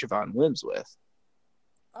grade Javon Wims with.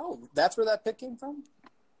 Oh, that's where that pick came from?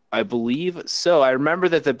 I believe so. I remember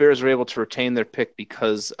that the Bears were able to retain their pick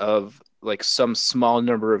because of like some small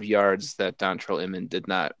number of yards that Dontrell Inman did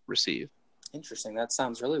not receive. Interesting. That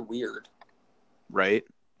sounds really weird. Right?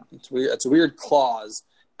 It's weird. It's a weird clause.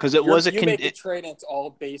 Because you make a trade and it's all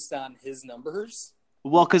based on his numbers?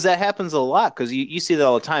 Well, because that happens a lot. Because you see that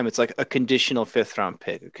all the time. It's like a conditional 5th round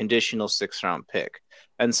pick, a conditional 6th round pick.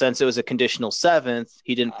 And since it was a conditional 7th,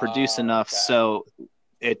 he didn't produce enough, so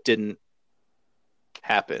it didn't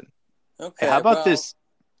happen. Okay. How about this?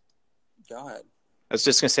 Go ahead. I was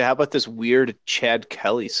just going to say, how about this weird Chad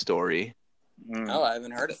Kelly story? Oh, I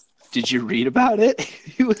haven't heard it. Did you read about it?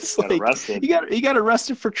 He was arrested. He got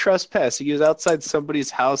arrested for trespassing. He was outside somebody's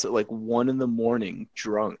house at like 1 a.m,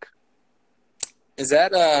 drunk. Is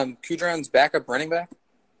that Kudron's backup running back?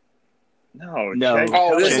 No.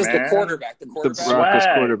 Oh, this is the quarterback. The Broncos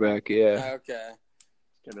quarterback, yeah. Okay.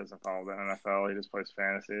 He doesn't follow the NFL. He just plays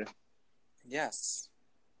fantasy. Yes.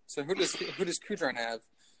 So who does Kudron have?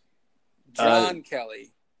 John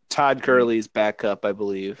Kelly. Todd Gurley's backup, I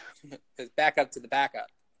believe. His backup to the backup.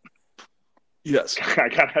 Yes. I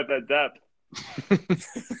gotta have that depth.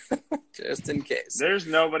 Just in case. There's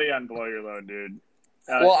nobody on blow your load, dude.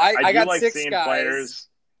 Well, I got like 6 guys. Players.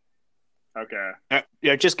 Okay.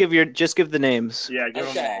 Yeah, just give the names. Yeah,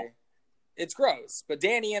 give them all. It's gross, but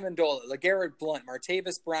Danny Amendola, LeGarrette Blount,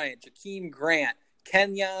 Martavis Bryant, Jakeem Grant,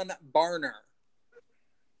 Kenyon Barner.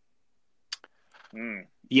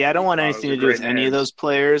 Yeah, I don't want Wow, anything those to are do with great any of names. those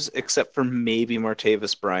players except for maybe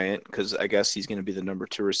Martavis Bryant, because I guess he's going to be the number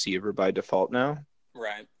 2 receiver by default now.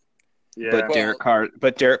 Right. Yeah.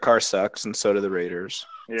 But Derek Carr sucks, and so do the Raiders.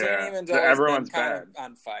 Danny Yeah. Amendola has been Everyone's kind bad. of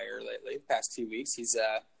on fire lately. The past 2 weeks, he's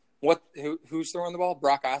who's throwing the ball?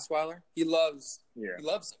 Brock Osweiler. He loves Yeah. him.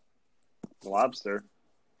 Lobster.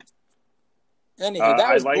 Anywho, that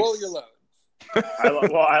I was like- blow your load.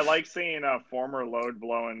 I like seeing former load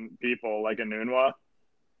blowing people like Anunwa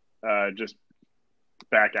just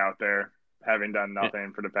back out there, having done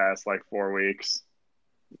nothing for the past 4 weeks.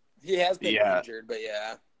 He has been Yeah. injured, but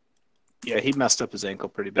yeah. Yeah, he messed up his ankle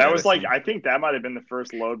pretty bad. That was I think. I think that might have been the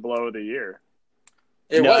first load blow of the year.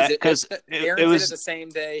 It No, was 'cause Aaron it did was- it the same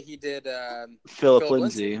day he did, Philip Philip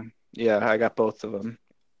Lindsay. Lindsay. Yeah, I got both of them.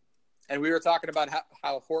 and we were talking about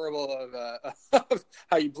how horrible of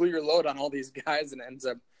how you blew your load on all these guys, and it ends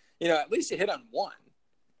up, at least you hit on one.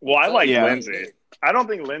 Well, I So like Yeah. Lindsay. I don't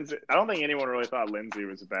think anyone really thought Lindsay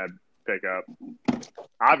was a bad pickup.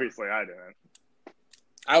 Obviously, I didn't.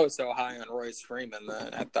 I was so high on Royce Freeman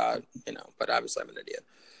that I thought, but obviously I'm an idiot.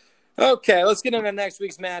 Okay, let's get into next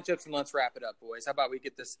week's matchups and let's wrap it up, boys. How about we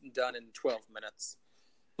get this done in 12 minutes?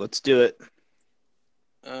 Let's do it.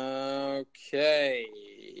 Okay.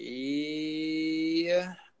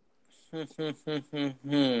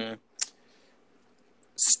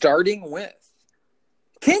 Starting with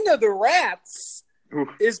King of the Rats Oof.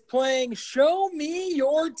 is playing Show Me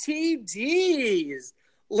Your TDs.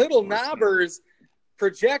 Little Knobbers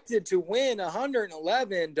projected to win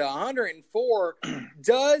 111 to 104.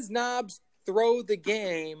 Does Knobs throw the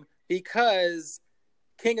game because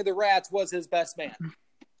King of the Rats was his best man?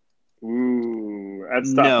 Ooh,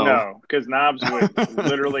 that's tough. No. No, because Knobs would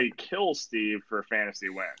literally kill Steve for fantasy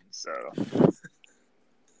wins. So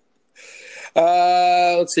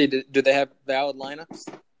Let's see. Do they have valid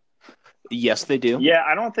lineups? Yes, they do. yeah,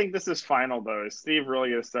 I don't think this is final though. Is Steve really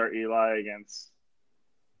going to start Eli against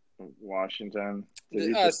Washington?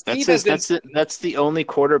 Did he Steve That's the only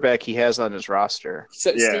quarterback he has on his roster.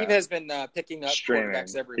 So Yeah. Steve has been picking up streaming?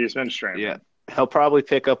 quarterbacks every He's week. been streaming. Yeah. He'll probably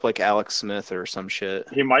pick up like Alex Smith or some shit.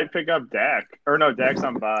 He might pick up Dak. Or no, Dak's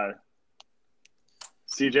on bye.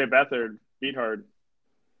 CJ Beathard, Beathard.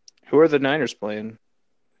 Who are the Niners playing?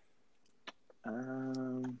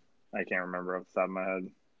 I can't remember off the top of my head.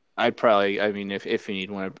 If you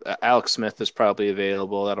need one, Alex Smith is probably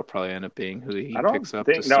available. That'll probably end up being who he I don't picks up.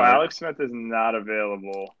 think to no. start. Alex Smith is not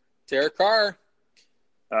available. Derek Carr.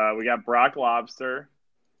 We got Brock Lobster.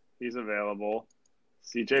 He's available.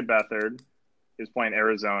 CJ Beathard is playing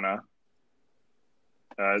Arizona.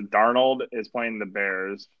 Darnold is playing the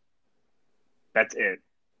Bears. That's it.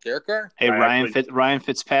 Derek Carr? Hey, I Ryan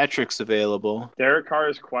Fitzpatrick's available. Derek Carr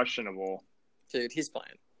is questionable. Dude, he's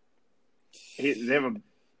playing. They have a.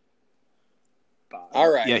 All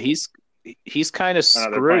right. Yeah, he's kind of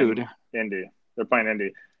they're screwed. playing Indy. They're playing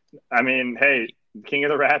Indy. I mean, hey, King of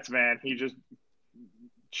the Rats, man. He just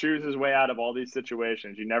chews his way out of all these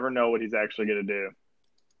situations. You never know what he's actually going to do.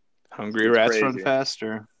 Hungry It's rats run crazy.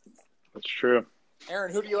 faster. That's true.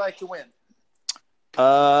 Aaron, who do you like to win?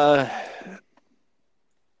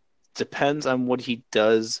 Depends on what he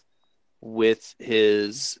does with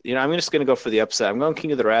his. I'm just going to go for the upset. I'm going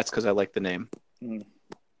King of the Rats because I like the name.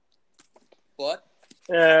 What?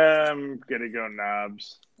 I'm going to go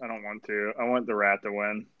Knobs. I don't want to. I want the Rat to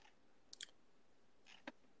win.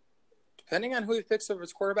 Depending on who he picks over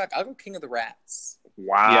his quarterback, I'll go King of the Rats.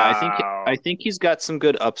 Wow. Yeah, I think he's got some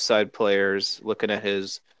good upside players. Looking at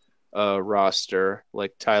his roster,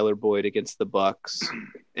 like Tyler Boyd against the Bucks.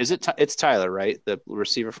 It's Tyler, right? The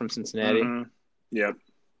receiver from Cincinnati. Mhm. Yep.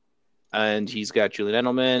 And he's got Julian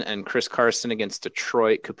Edelman and Chris Carson against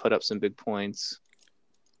Detroit could put up some big points.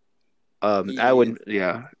 I would,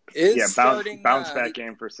 yeah. Bounce back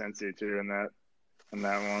game for Cincy too in that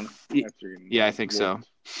one. Yeah, I think so.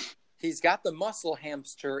 He's got the muscle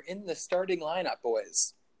hamster in the starting lineup,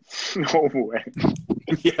 boys. No way.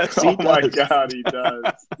 Yes, Oh my God, he does.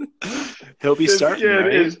 He'll be This starting, kid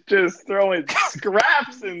right? is just throwing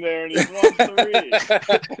scraps in there and he's won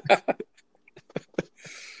 3.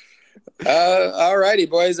 All righty,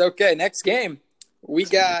 boys. Okay, next game. We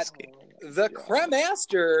got the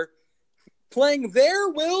Cremaster playing There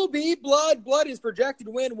Will Be Blood. Blood is projected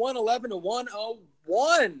to win 111 to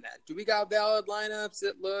 101. Do we got valid lineups?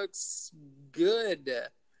 It looks good.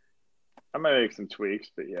 I might make some tweaks,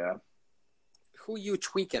 but yeah. Who you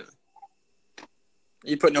tweaking?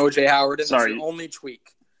 You putting OJ Howard in? Sorry. That's your only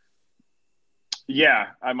tweak. Yeah,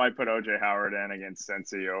 I might put OJ Howard in against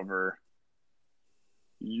Cincy over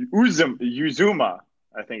Uzuma,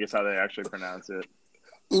 I think is how they actually pronounce it.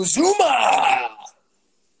 Uzuma!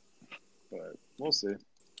 But We'll see.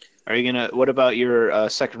 Are you gonna? What about your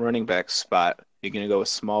second running back spot? You gonna go with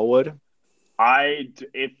Smallwood?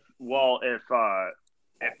 If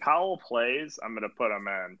Powell plays, I'm gonna put him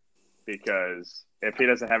in because if he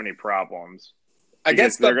doesn't have any problems,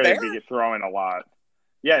 Against the they're going Bears? to be throwing a lot.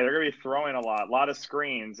 Yeah, they're going to be throwing a lot of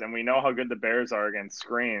screens, and we know how good the Bears are against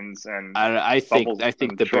screens. And I think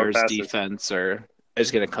the short Bears passes. defense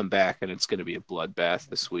is gonna come back, and it's gonna be a bloodbath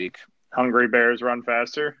this week. Hungry Bears run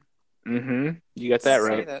faster. Mm-hmm. You got that Say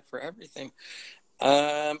right. that for everything.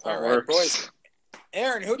 All right, works. boys.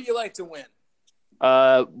 Aaron, who do you like to win?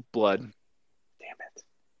 Blood. Damn it!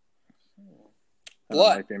 I don't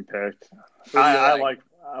Blood. like being picked. Who do you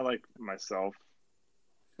I like myself.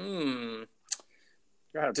 Hmm.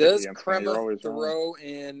 Go ahead, Does pick against me. You're Crema always wrong. throw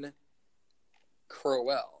in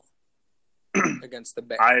Crowell against the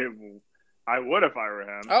Bears? I would if I were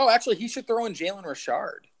him. Oh, actually, he should throw in Jalen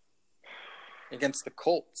Richard against the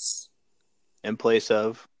Colts. In place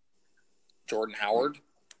of Jordan Howard.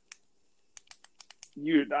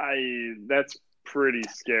 That's pretty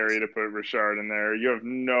scary to put Richard in there. You have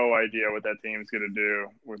no idea what that team's going to do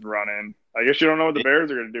with running. I guess you don't know what the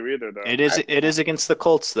Bears are going to do either, though. it is against the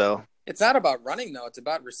Colts though. It's not about running, though. It's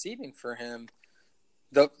about receiving for him.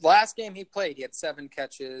 The last game he played, he had 7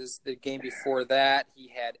 catches. The game before that, he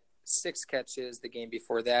had 6 catches. The game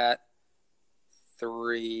before that,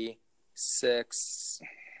 3, 6.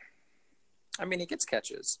 I mean, he gets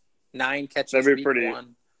catches. 9 catches That'd be week pretty-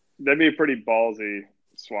 1. That'd be a pretty ballsy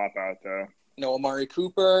swap out, though. No Amari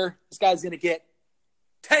Cooper. This guy's going to get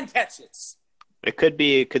 10 catches. Could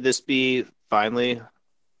this be finally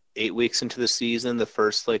 8 weeks into the season, the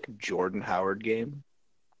first Jordan Howard game?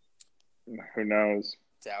 Who knows?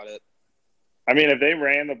 Doubt it. I mean, if they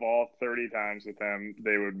ran the ball 30 times with him,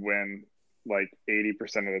 they would win 80%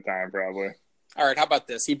 of the time, probably. All right, how about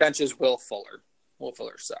this? He benches Will Fuller. Will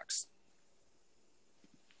Fuller sucks.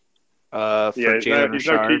 For He's Jalen no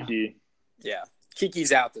Richard. Kiki, Yeah.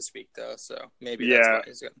 Kiki's out this week, though, so maybe Yeah. that's why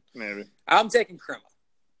he's good. maybe. I'm taking Crema.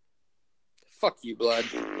 Fuck you, blood.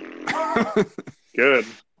 Good.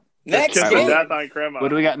 Next Kiss of game, death on Crema. What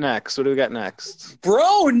do we got next?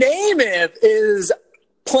 Bro Namath is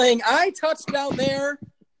playing I touchdown there.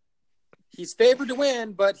 He's favored to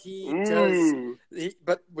win, but Ooh.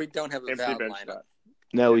 but we don't have a Empty valid bench lineup. spot.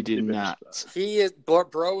 No, we do Empty bench not.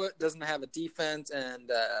 spot. Bro doesn't have a defense,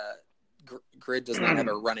 and Grid does not have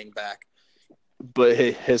a running back. But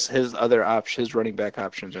his other options, his running back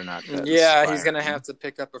options are not that. Yeah, he's inspiring. going to have to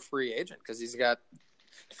pick up a free agent because he's got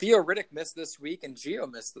Theo Riddick missed this week and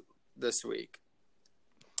Gio missed this week.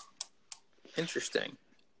 Interesting.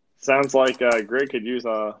 Sounds like Greg could use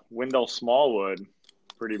a Wendell Smallwood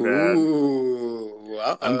pretty bad. Ooh,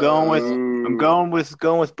 I'm going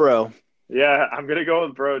with bro. Yeah, I'm gonna go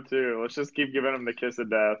with Bro too. Let's just keep giving him the kiss of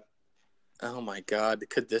death. Oh my God!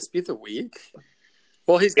 Could this be the week?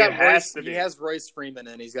 Well, he's got It has Royce. to be. He has Royce Freeman,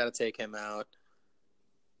 and he's got to take him out.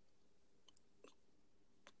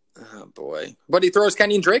 Oh boy! But he throws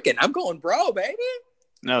Kenyon Drake in. I'm going Bro, baby.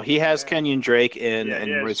 No, he has Yeah. Kenyon Drake in, Yeah, he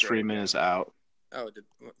and has Royce Drake Freeman in. is out. Oh,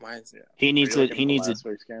 why is Yeah. He needs Are you a looking he for needs a last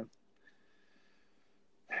week's game?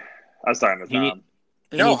 I was talking to He Tom.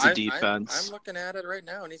 He no? needs a I'm defense. I'm looking at it right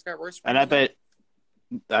now, and he's got Royce. And I Freeman.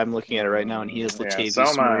 bet I'm looking at it right now, and he has Yeah, Latavius so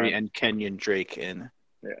am I. Murray and Kenyon Drake in.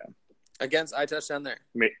 Against I touchdown there.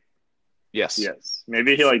 Yes. Yes.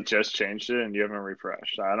 Maybe he just changed it and you haven't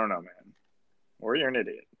refreshed. I don't know, man. Or you're an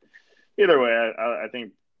idiot. Either way, I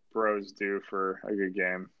think Bro's due for a good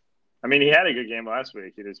game. I mean, he had a good game last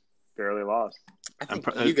week. He just barely lost. I think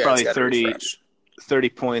I'm you guys probably got 30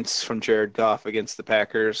 points from Jared Goff against the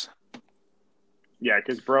Packers. Yeah,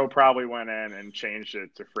 because Bro probably went in and changed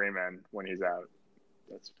it to Freeman when he's out.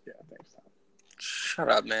 Thanks, Tom. Shut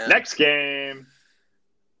up, man. Next game.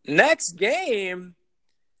 Next game,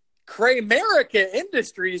 Kramerica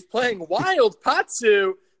Industries playing Wild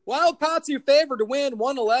Patsu. Wild Patsu favored to win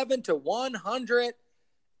 111 to 100.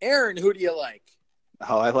 Aaron, who do you like?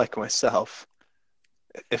 Oh, I like myself.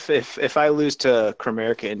 If I lose to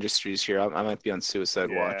Kramerica Industries here, I might be on suicide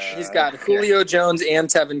watch. He's got Julio Jones and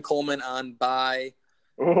Tevin Coleman on bye.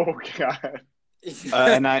 Oh, God.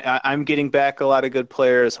 And I'm getting back a lot of good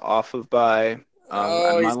players off of bye. My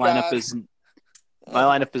lineup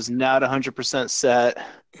is not 100% set.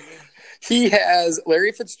 He has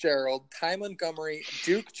Larry Fitzgerald, Ty Montgomery,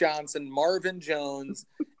 Duke Johnson, Marvin Jones.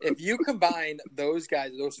 If you combine those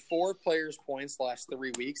guys, those 4 players' points last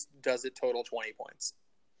 3 weeks, does it total 20 points?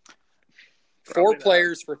 Probably 4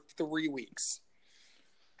 players for 3 weeks.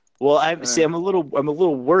 Well, I'm a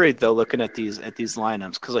little worried though looking at these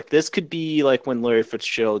lineups because this could be when Larry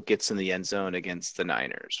Fitzgerald gets in the end zone against the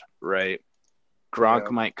Niners, right? Gronk Yeah.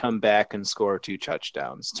 might come back and score 2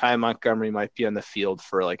 touchdowns. Ty Montgomery might be on the field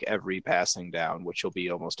for like every passing down, which will be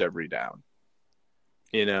almost every down.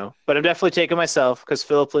 But I'm definitely taking myself because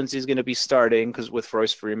Philip Lindsay's going to be starting because with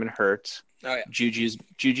Royce Freeman hurt. Oh yeah.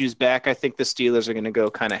 Juju's back. I think the Steelers are going to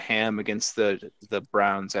go kind of ham against the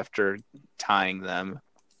Browns after tying them.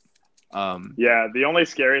 Yeah, the only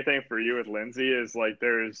scary thing for you with Lindsay is like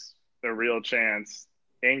there's a real chance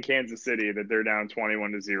in Kansas City that they're down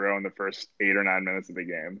 21-0 in the first 8 or 9 minutes of the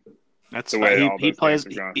game. That's the why way all he those plays.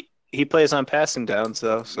 games are going. He plays on passing downs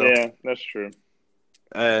though. So Yeah, that's true.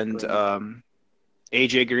 and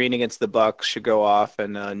AJ Green against the Bucks should go off,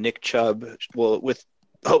 and Nick Chubb will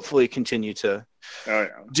hopefully continue to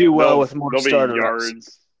do well with more starter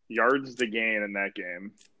reps. Yards to gain in that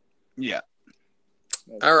game. Yeah.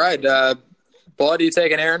 All right. Blood, you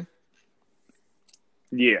taking Aaron?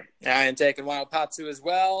 Yeah. I am taking Wild Patsu as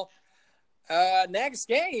well. Next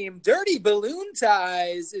game, Dirty Balloon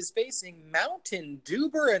Ties is facing Mountain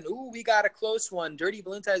Duber, and we got a close one. Dirty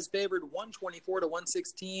Balloon Ties favored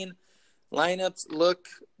 124-116. Lineups look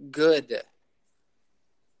good.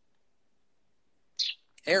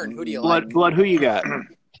 Aaron, who do you like? Blood, who you got?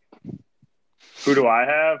 Who do I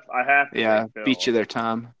have? I have to take Bill. Beat you there,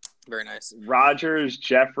 Tom. Very nice. Rodgers,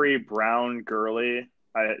 Jeffrey, Brown, Gurley.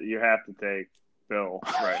 You have to take Bill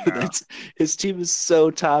right now. His team is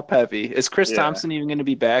so top heavy. Is Chris Thompson even going to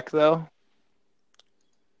be back though?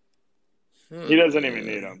 He doesn't even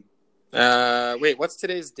need him. Wait, what's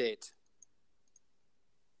today's date?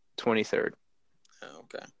 23rd. Oh,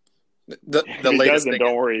 okay. The If he latest doesn't, thing.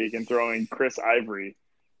 don't worry. He can throw in Chris Ivory.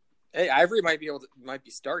 Hey, Ivory might be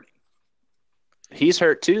starting. He's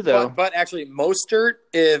hurt too, though. But actually, Mostert,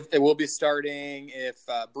 if it will be starting if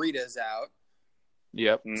Breida's out.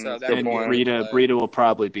 Yep. So that And would be Breida will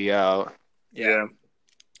probably be out. Yeah.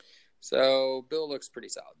 So Bill looks pretty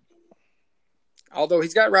solid. Although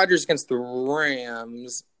he's got Rodgers against the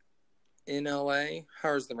Rams in LA.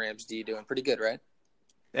 How's the Rams D doing? Pretty good, right?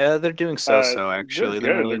 Yeah, they're doing so actually.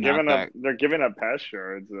 They're really giving not up. They're giving up pass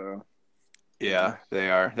yards. Yeah, they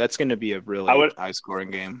are. That's going to be a really high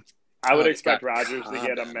scoring game. I would expect Rodgers to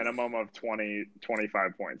get a minimum of 20,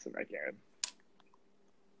 25 points in that game.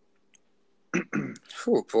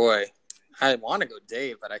 Oh boy, I want to go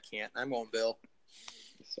Dave, but I can't. I'm going Bill.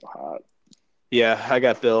 It's so hot. Yeah, I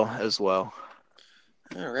got Bill as well.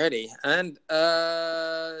 Alrighty, and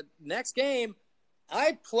next game,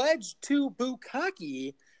 I pledge to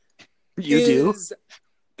Bukkake. You do?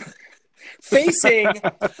 Facing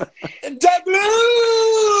the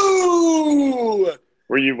Blue.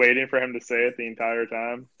 Were you waiting for him to say it the entire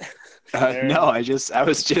time? No, I'm just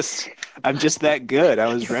that good.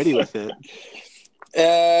 I was ready with it.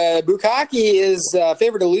 Bukkake is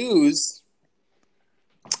favored to lose.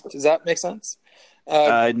 Does that make sense?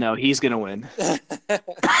 No, he's gonna win.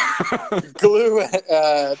 Glue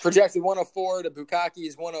projected 104 to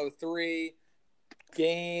Bukkake's 103.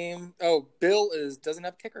 Game. Oh, Bill doesn't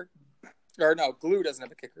have a kicker. Or no, Glue doesn't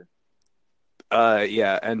have a kicker.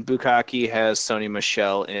 Yeah, and Bukkake has Sony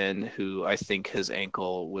Michel in, who I think his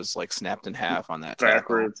ankle was like snapped in half on that tackle.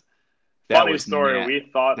 Backwards. That Funny was story. We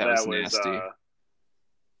thought that was nasty.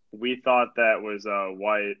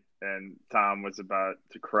 White, and Tom was about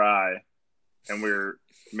to cry, and we were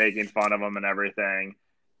making fun of him and everything.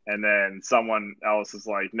 And then someone else is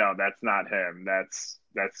like, "No, that's not him. That's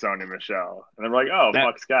Sony Michel." And they're like, "Oh,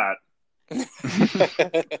 fuck Scott."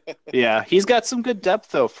 Yeah, he's got some good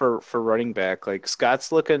depth though for running back. Like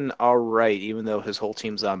Scott's looking all right, even though his whole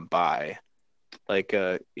team's on bye. Like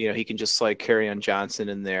he can just like carry on Johnson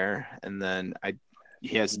in there, and then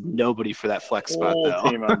he has nobody for that flex spot though.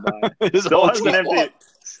 Team on bye. Still has an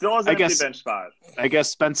empty bench spot. I guess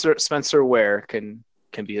Spencer Ware can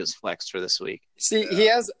be his flex for this week. See, he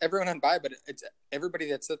has everyone on bye, but it's everybody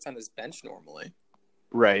that sits on his bench normally.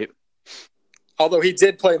 Right. Although he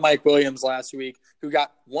did play Mike Williams last week, who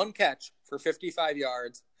got one catch for 55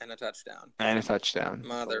 yards and a touchdown.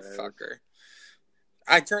 Motherfucker.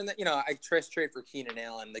 I turned that, I trade for Keenan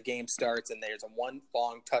Allen. The game starts and there's a one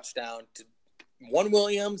long touchdown to one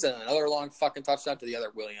Williams and another long fucking touchdown to the other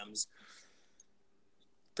Williams.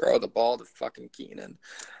 Throw the ball to fucking Keenan.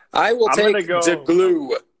 I will take the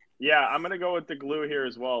Glue. Yeah, I'm going to go with the Glue here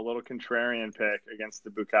as well. A little contrarian pick against the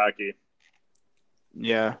Bukkake.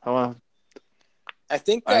 Yeah, well, I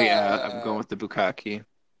think I'm going with the Bukkake.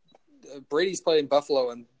 Brady's playing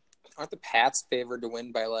Buffalo, and aren't the Pats favored to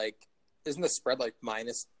win by isn't the spread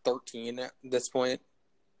minus 13 at this point?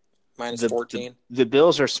 Minus 14? The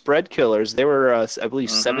Bills are spread killers. They were, I believe,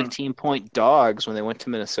 17-point dogs when they went to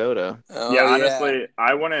Minnesota. Oh, honestly,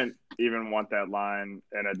 I wouldn't even want that line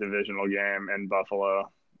in a divisional game in Buffalo.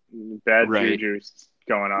 bad Right. juju's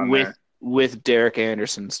going on with there. with Derek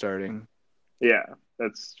Anderson starting. Yeah,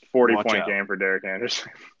 that's 40-point out. game for Derek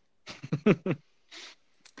Anderson.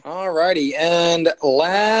 Alrighty, and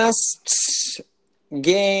last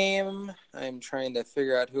game. I'm trying to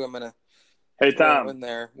figure out who I'm gonna Hey, throw Tom, in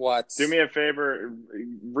there. What? do me a favor.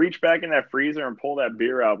 Reach back in that freezer and pull that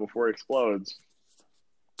beer out before it explodes.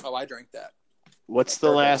 Oh, I drank that. What's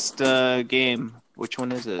the last game? Which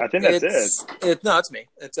one is it? I think that's it. No, it's me.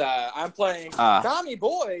 It's I'm playing Tommy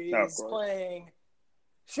Boy Oh, of is course. playing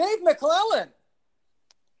Shave McClellan.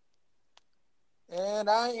 And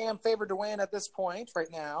I am favored to win at this point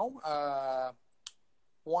right now.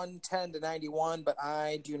 110 to 91, but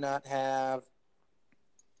I do not have.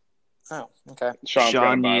 Oh, okay.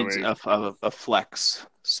 Sean needs a flex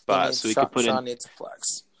spot, so he could put Sean needs a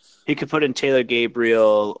flex. He could put in Taylor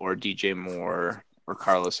Gabriel or DJ Moore or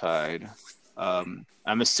Carlos Hyde. I'm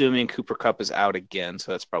assuming Cooper Kupp is out again,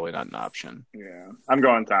 so that's probably not an option. Yeah, I'm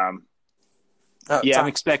going Tom. Yeah, Tom. I'm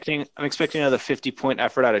expecting another 50-point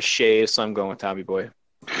effort out of Shea, so I'm going with Tommy Boy.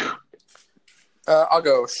 I'll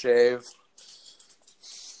go Shave.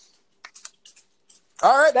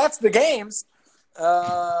 All right, that's the games.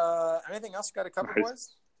 Anything else you got to cover,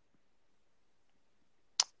 boys?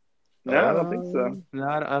 No, I don't think so. No,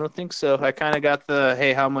 I don't think so. I kind of got the,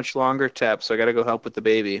 hey, how much longer tap, so I got to go help with the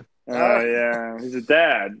baby. Yeah, he's a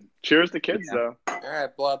dad. Cheers to kids, though. All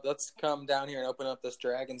right, Blood, let's come down here and open up this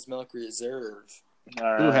Dragon's Milk Reserve. All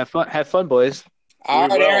right. Ooh, have fun, boys. All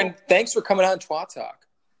right, will. Aaron, thanks for coming on Twat Talk.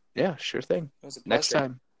 Yeah, sure thing. It was a pleasure. Next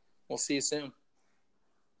time. We'll see you soon.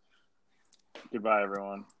 Goodbye,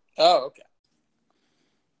 everyone. Oh, okay.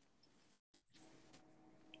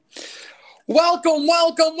 Welcome.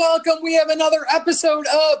 We have another episode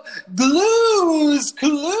of Glues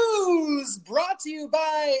Clues, brought to you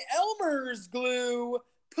by Elmer's Glue.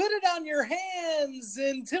 Put it on your hands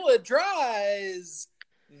until it dries,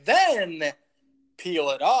 then peel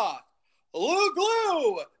it off. Lou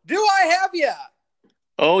Glue, do I have ya?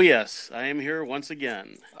 Oh, yes. I am here once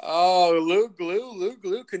again. Oh, Lou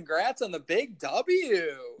Glue, congrats on the big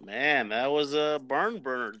W. Man, that was a barn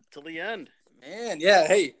burner till the end. Man, yeah,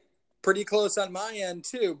 hey, pretty close on my end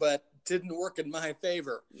too, but didn't work in my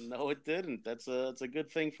favor. No, it didn't. That's a good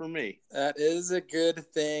thing for me. That is a good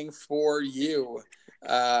thing for you.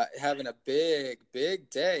 Having a big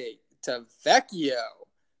day to Vecchio.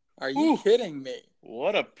 Are you kidding me?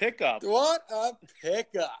 What a pickup. What a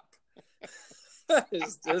pickup. That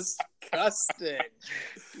is disgusting.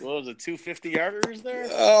 What was it, 250-yarders there?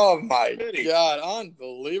 Oh, my Pity. God.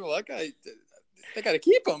 Unbelievable. That guy, they got to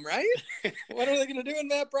keep him, right? What are they going to do when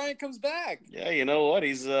Matt Bryant comes back? Yeah, you know what?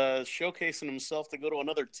 He's showcasing himself to go to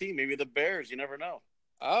another team, maybe the Bears. You never know.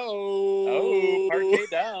 Oh, parquet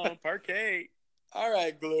down, parquet. All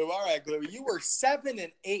right, Glue. You were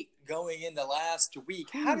 7-8 going into last week.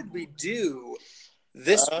 How did we do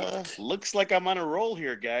this week? Looks like I'm on a roll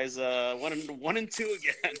here, guys. 1-2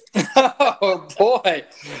 again. Oh boy!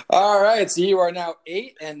 All right, so you are now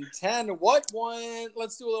 8-10. What one?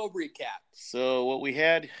 Let's do a little recap. So what we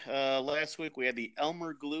had last week, we had the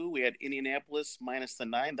Elmer Glue. We had Indianapolis minus the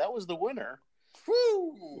 9. That was the winner.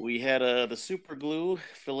 Woo! We had the Super Glue,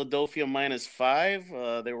 Philadelphia minus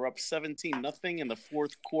 5. They were up 17-0 in the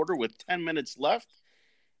fourth quarter with 10 minutes left.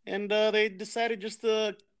 And they decided just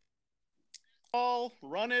to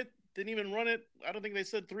run it. Didn't even run it. I don't think they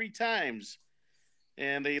said 3 times.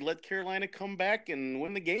 And they let Carolina come back and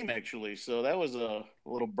win the game, actually. So that was a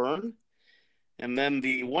little burn. And then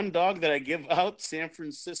the one dog that I give out, San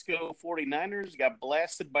Francisco 49ers, got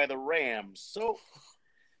blasted by the Rams. So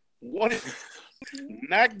what?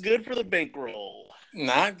 Not good for the bankroll.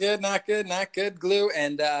 Not good, Glue.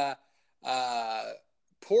 And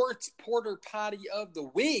Porter Potty of the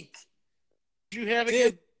Week. Did you have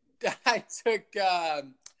it? I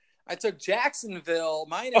took Jacksonville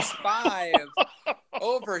minus 5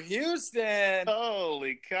 over Houston.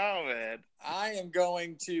 Holy cow, man. I am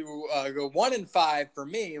going to go 1-5 for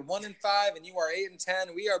me. 1-5, and you are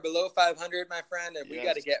 8-10. We are below 500, my friend, and we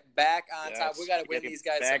got to get back on top. We got to win these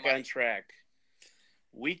guys back some money. on track.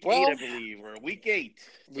 Week 8, I believe, or week 8.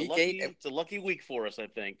 It's a lucky week for us, I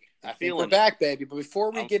think. I think we're back, baby. But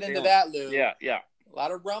before we get into that, Lou, yeah, a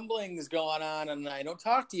lot of rumblings going on, and I don't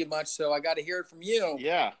talk to you much, so I got to hear it from you.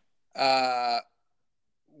 Yeah.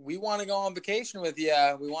 We want to go on vacation with you.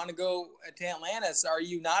 We want to go to Atlantis. Are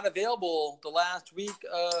you not available the last week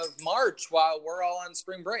of March while we're all on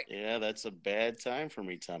spring break? Yeah, that's a bad time for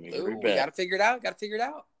me, Tommy. Ooh, Very bad. we got to figure it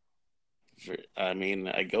out. I mean,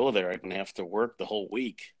 I go there, I can have to work the whole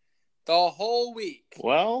week. The whole week.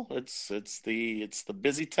 Well, it's the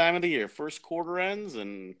busy time of the year. First quarter ends,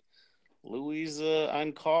 and Louis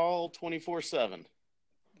on call 24/7.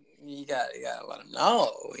 You gotta let him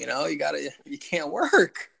know. You can't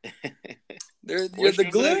work. You're the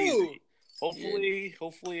glue.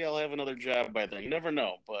 Hopefully I'll have another job by then. You never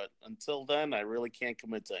know, but until then, I really can't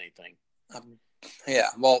commit to anything. Yeah,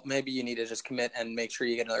 well, maybe you need to just commit and make sure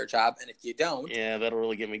you get another job. And if you don't, yeah, that'll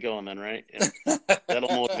really get me going then, right? Yeah. That'll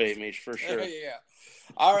motivate me for sure. Yeah.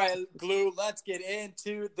 All right, Glue. Let's get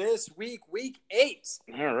into this week 8.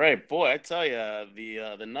 All right, boy. I tell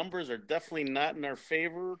you, the numbers are definitely not in our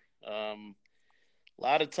favor. A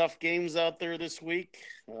lot of tough games out there this week.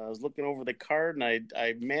 I was looking over the card, and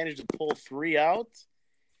I managed to pull 3 out.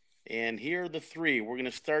 And here are the 3. We're going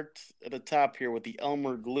to start at the top here with the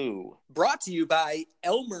Elmer Glue. Brought to you by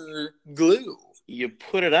Elmer Glue. You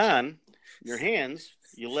put it on your hands,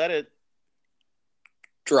 you let it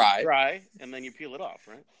dry, and then you peel it off,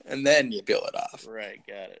 right? And then you peel it off. Right,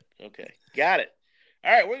 got it. Okay, got it.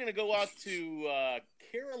 All right, we're going to go out to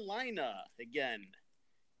Carolina again.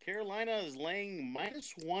 Carolina is laying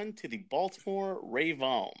 -1 to the Baltimore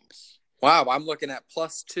Ravens. Wow, I'm looking at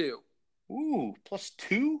 +2. Ooh,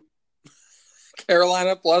 +2?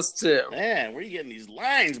 Carolina +2. Man, where are you getting these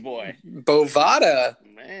lines, boy? Bovada.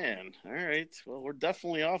 Man, all right. Well, we're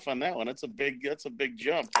definitely off on that one. That's a big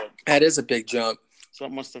jump. But that is a big jump.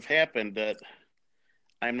 Something must have happened that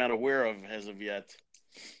I'm not aware of as of yet.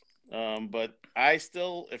 But I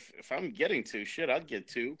still, if I'm getting 2, I'll get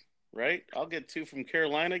 2, right? I'll get 2 from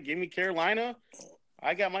Carolina. Give me Carolina.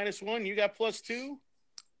 I got -1. You got +2.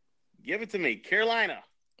 Give it to me. Carolina.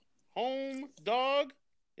 Home dog.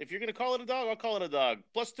 If you're going to call it a dog, I'll call it a dog.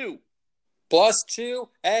 +2. +2.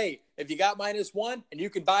 Hey, if you got -1 and you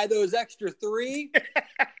can buy those extra 3.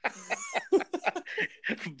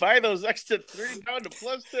 Buy those extra 3 down to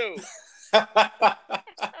 +2.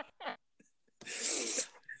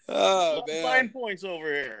 Oh, man. Buying points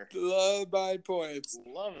over here. Love buying points.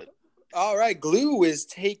 Love it. All right. Glue is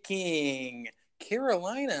taking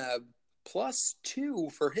Carolina +2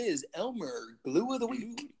 for his Elmer Glue of the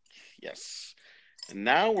Week. Yes. And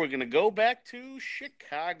now we're going to go back to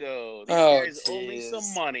Chicago. These guys owe me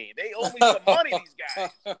some money. They owe me some money, these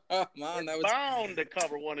guys. Man, They're bound to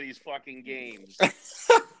cover one of these fucking games.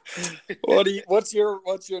 What's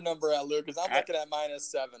your number at, Luke? Because I'm looking at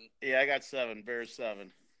 -7. Yeah, I got 7. Bears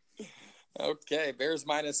 7. Okay, Bears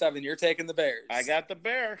 -7. You're taking the Bears. I got the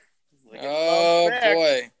Bear. Oh,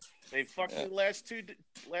 boy. They fucked me last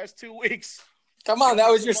two weeks. Come on, that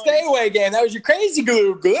was your stay away game. That was your crazy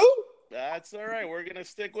Glue. That's all right. We're going to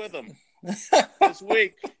stick with them this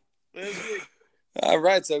week. All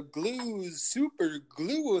right, so Glue's Super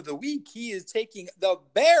Glue of the Week. He is taking the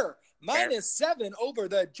Bear -7 over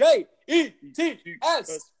the Jets.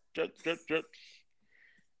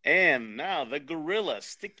 And now the Gorilla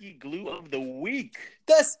Sticky Glue of the Week.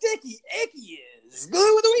 The Sticky Icky is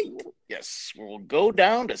Glue of the Week. Yes, we'll go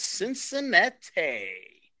down to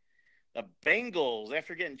Cincinnati. The Bengals,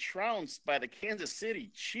 after getting trounced by the Kansas City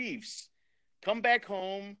Chiefs, come back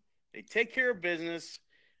home. They take care of business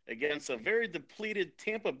against a very depleted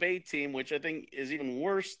Tampa Bay team, which I think is even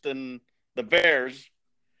worse than the Bears.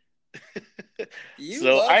 You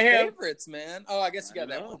love favorites, man. Oh, I guess you got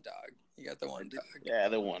that one dog. You got the one dog. Yeah,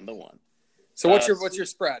 the one. So what's your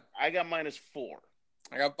spread? I got -4.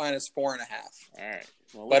 I got -4.5. All right.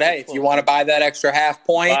 Well, but hey, if you want to buy that extra half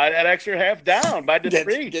point, buy that extra half down. Buy the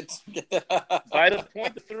 3. Buy the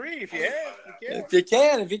point to 3 if you have.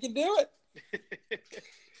 If you can do it.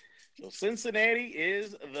 So Cincinnati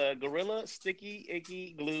is the Gorilla Sticky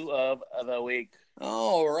Icky Glue of the Week.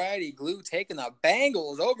 All righty, Glue taking the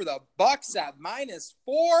Bengals over the Bucks at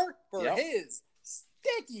 -4 for his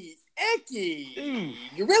Sticky Icky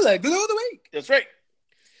Gorilla Glue of the Week. That's right.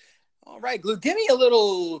 All right, Glue, give me a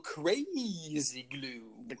little crazy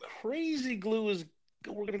glue. The crazy glue is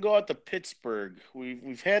we're going to go out to Pittsburgh.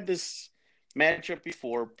 We've had this matchup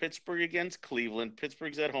before. Pittsburgh against Cleveland.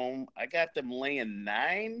 Pittsburgh's at home. I got them laying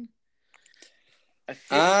 9.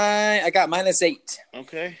 I got -8.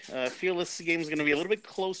 Okay. I feel this game is going to be a little bit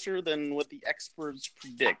closer than what the experts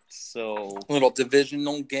predict. So little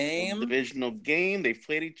divisional game. They've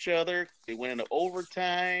played each other. They went into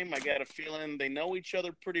overtime. I got a feeling they know each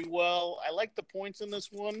other pretty well. I like the points in this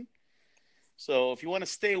one. So if you want to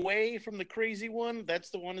stay away from the crazy one, that's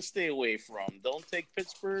the one to stay away from. Don't take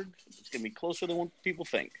Pittsburgh. It's going to be closer than what people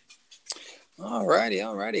think. All righty.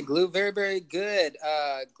 Glue, very, very good.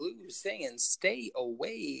 Glue saying stay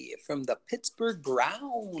away from the Pittsburgh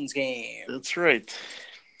Browns game. That's right.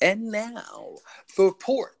 And now for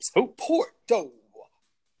Porto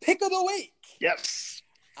Pick of the Week. Yes.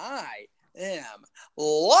 I am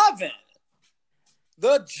loving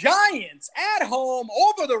The Giants at home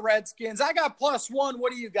over the Redskins. I got +1.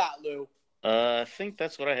 What do you got, Lou? I think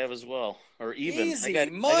that's what I have as well, or even. Easy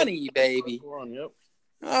money, baby. +1, yep.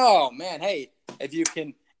 Oh man, hey, if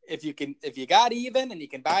you got even and you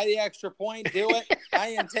can buy the extra point, do it. I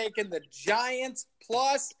am taking the Giants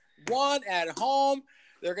 +1 at home.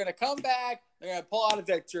 They're gonna come back. They're gonna pull out a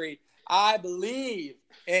victory. I believe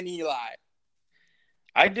in Eli.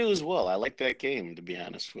 I do as well. I like that game, to be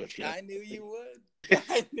honest with you. I knew you would.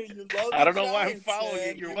 I knew you loved I don't the know why I'm Giants, following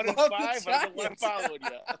man. you. You're You 1-5. love the I don't know why I'm Giants. following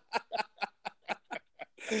you.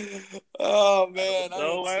 Oh man,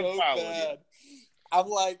 No, I'm I'm so following bad. I'm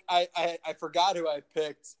like, I forgot who I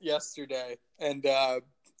picked yesterday, and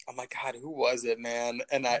I'm like, God, who was it, man?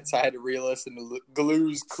 And so I had to re-listen to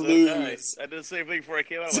Glue's Clues. I did the same thing before I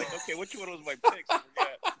came out. I'm like, okay, which one was my picks? I forgot.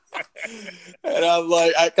 And I'm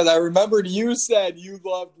like, because I remembered you said you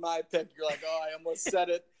loved my pick. You're like, oh, I almost said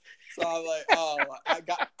it. So I'm like, oh,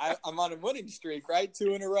 I'm on a winning streak, right?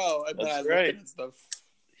 2 in a row. And then That's I look right. and it's the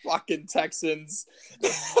fucking Texans.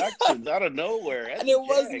 Texans out of nowhere. And it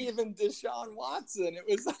wasn't even Deshaun Watson.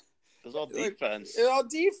 It was all defense. it was all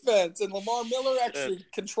defense. And Lamar Miller actually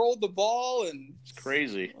controlled the ball. And It's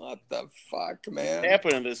crazy. what the fuck, man? What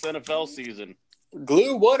happened in this NFL season?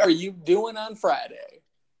 Glue, what are you doing on Friday?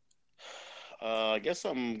 I guess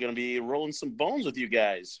I'm going to be rolling some bones with you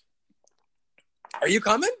guys. Are you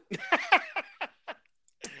coming?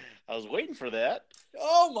 I was waiting for that.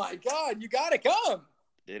 Oh my God, you gotta come.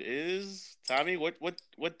 It is, Tommy,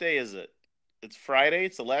 what day is it? It's Friday.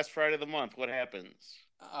 It's the last Friday of the month. What happens?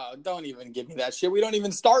 Oh, don't even give me that shit. We don't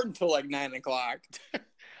even start until like 9 o'clock.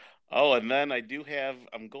 Oh, and then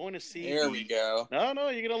I'm going to see. There we go. No,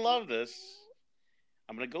 you're going to love this.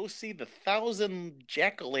 I'm going to go see the 1,000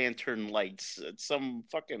 jack-o'-lantern lights at some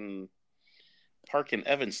fucking park in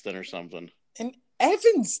Evanston or something. In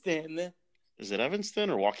Evanston? Is it Evanston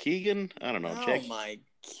or Waukegan? I don't know. Oh Jack, my.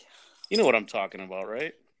 you know what I'm talking about,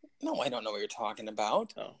 right? No, I don't know what you're talking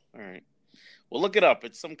about. Oh, all right. Well, look it up.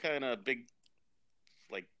 It's some kind of big,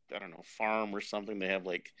 like, I don't know, farm or something. They have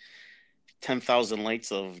like 10,000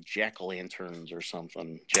 lights of jack-o'-lanterns or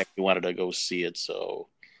something. Jackie wanted to go see it, so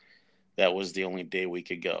that was the only day we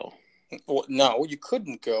could go. Well, no, you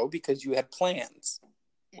couldn't go because you had plans.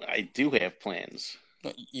 I do have plans.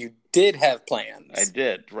 You did have plans. I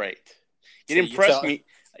did, right. You So didn't you press tell- me.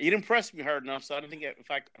 You didn't press me hard enough, so I didn't think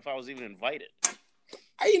if I was even invited.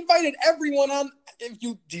 I invited everyone on.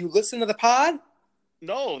 Do you listen to the pod?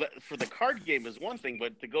 No, for the card game is one thing,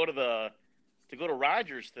 but to go to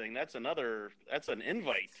Rogers thing, that's an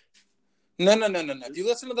invite. No. If you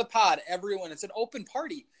listen to the pod, everyone, it's an open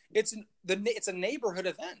party. It's a neighborhood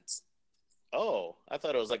event. Oh, I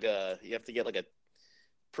thought it was like you have to get like a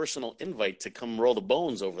personal invite to come roll the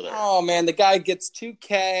bones over there. Oh man, the guy gets 2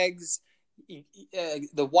 kegs.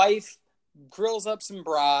 The wife grills up some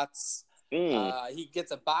brats. He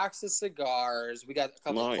gets a box of cigars. We got a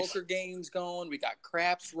couple of poker games going. We got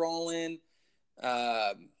craps rolling.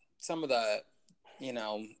 Some of the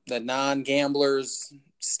non-gamblers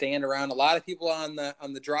stand around. A lot of people on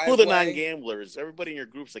the driveway. Who are the non-gamblers? Everybody in your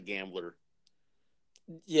group's a gambler.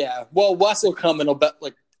 Yeah. Well, Wes will come and he'll bet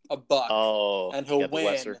like $1. Oh, and he'll win,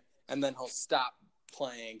 Wesser. and then he'll stop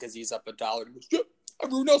playing because he's up $1. He goes, yeah,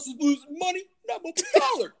 everyone else is losing money. I'm up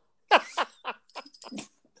 $1.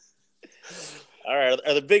 All right.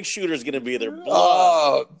 Are the big shooters going to be there?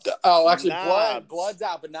 Actually, Knobs. Blood's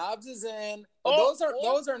out, but Knobs is in. Oh, Those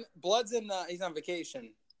are Blood's in. He's on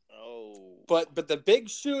vacation. Oh, But the big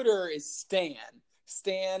shooter is Stan.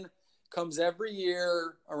 Stan comes every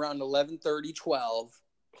year around 11:30, 12.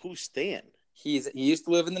 who's Stan? He used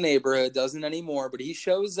to live in the neighborhood, doesn't anymore, but he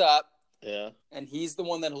shows up. Yeah. And he's the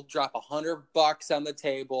one that'll drop $100 on the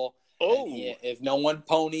table. Oh, If no one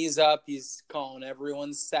ponies up, he's calling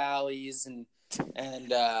everyone Sally's, and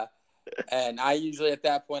I usually at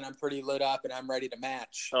that point I'm pretty lit up and I'm ready to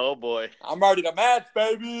match. oh boy. I'm ready to match,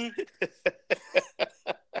 baby.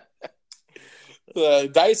 The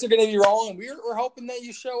dice are going to be rolling. We're hoping that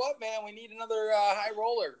you show up, man. We need another high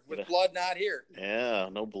roller with Blood not here. Yeah,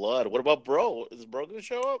 no blood. What about Bro? Is Bro going to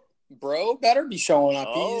show up? Bro better be showing up.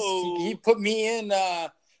 Oh. He put me in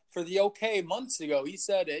for the OK months ago. He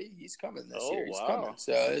said, hey, he's coming this year. He's coming.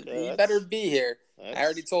 So he better be here. I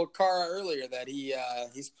already told Cara earlier that he's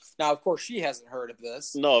now. Of course, she hasn't heard of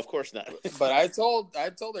this. No, of course not. But I told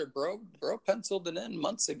her, bro penciled it in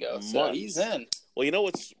months ago, so he's in. Well, you know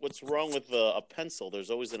what's wrong with a pencil?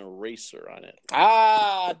 There's always an eraser on it.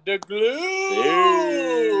 Ah, the glue.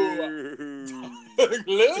 The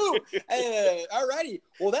glue. Alrighty.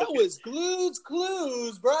 Well, that was Glue's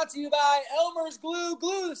Clues, brought to you by Elmer's Glue.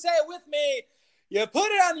 Glue, say it with me. You put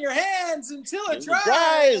it on your hands until it It dries.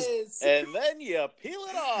 dries, and then you peel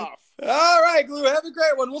it off. All right, Glue. Have a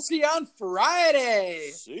great one. We'll see you on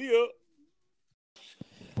Friday. See ya.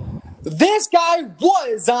 This guy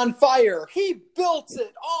was on fire. He built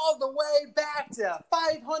it all the way back to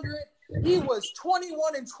 500. He was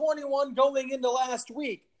 21-21 going into last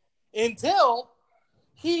week until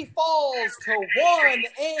he falls to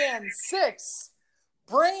 1-6.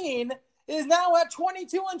 Brain is now at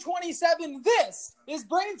 22-27. This is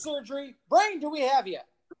Brain Surgery. Brain, do we have you?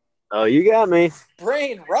 Oh, you got me.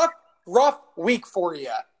 Brain, rough week for you.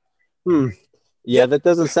 Yeah, that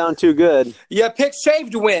doesn't sound too good. You picked Shave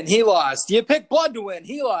to win, he lost. You picked Blood to win,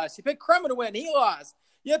 he lost. You picked Crema to win, he lost.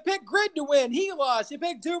 You picked Grid to win, he lost. You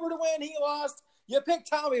picked Tuber to win, he lost. You picked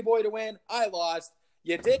Tommy Boy to win, I lost.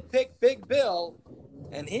 You did pick Big Bill,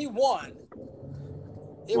 and he won.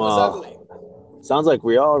 It was ugly. Sounds like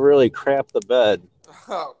we all really crapped the bed.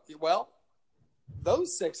 Oh, well,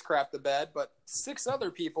 those 6 crapped the bed, but 6 other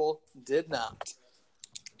people did not.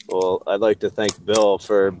 Well, I'd like to thank Bill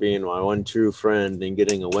for being my one true friend and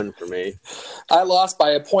getting a win for me. I lost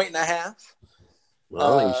by 1.5 points.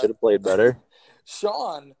 Well, you should have played better.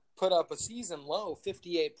 Sean put up a season low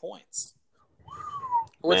 58 points.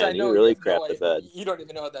 Which Man, I know you really have no crapped the idea- bed. You don't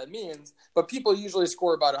even know what that means, but people usually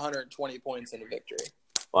score about 120 points in a victory.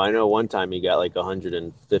 Well, I know one time he got like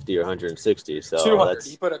 150 or 160, so 200. that's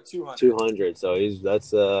He put up 200. 200. So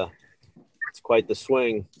that's it's quite the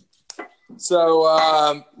swing.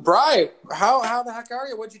 So, Bri, how the heck are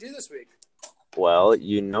you? What'd you do this week? Well,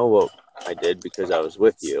 you know what I did because I was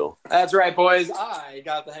with you. That's right, boys. I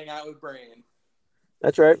got to hang out with Brain.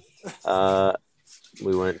 That's right.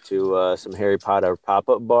 We went to some Harry Potter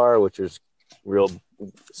pop-up bar, which was real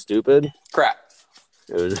stupid. Crap.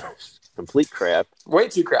 It was complete crap. Way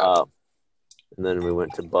too crowded. And then we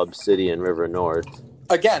went to Bub City in River North.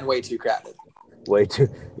 Again, way too crowded. Way too,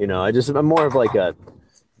 I'm more of like a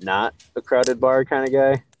not a crowded bar kind of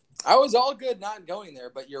guy. I was all good not going there,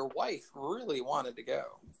 but your wife really wanted to go.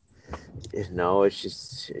 No, it's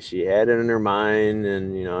just she had it in her mind,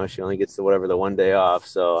 and she only gets the one day off.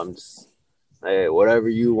 So I'm just, hey, whatever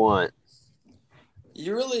you want.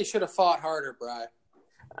 You really should have fought harder, Bri.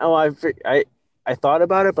 Oh, I thought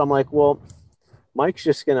about it, but I'm like, well, Mike's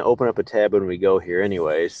just gonna open up a tab when we go here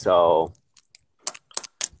anyway. So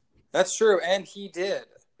that's true, and he did.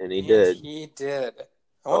 And he did. He did.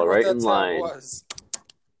 I All wonder right what in that line. tab was.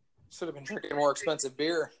 Should have been drinking more expensive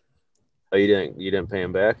beer. Oh, you didn't pay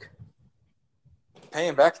him back?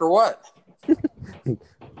 Paying back for what?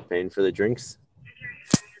 Paying for the drinks?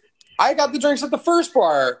 I got the drinks at the first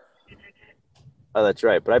bar. Oh, that's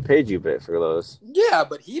right. But I paid you a bit for those. Yeah,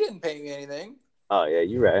 but he didn't pay me anything. Oh, yeah,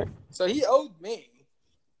 you're right. So he owed me.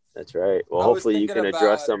 That's right. Well, I was hopefully you thinking can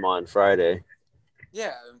address about- them on Friday.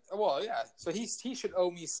 Yeah, well, yeah. So he should owe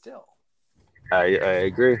me still. I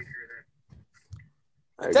agree.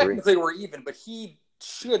 I agree. Technically, we're even, but he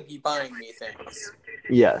should be buying me things.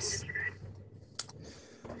 Yes.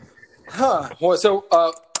 Huh. Well, so,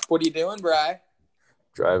 what are you doing, Bri?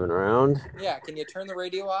 Driving around. Yeah, can you turn the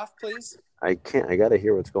radio off, please? I can't. I got to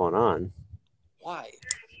hear what's going on. Why?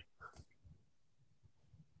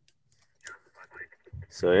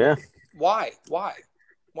 So, yeah. Why? Why?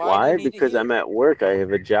 Because I'm at work. I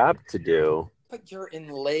have a job to do. But you're in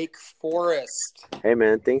Lake Forest. Hey,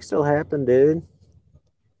 man, things still happen, dude.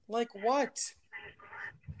 Like what?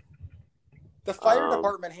 The fire Um,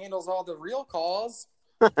 department handles all the real calls.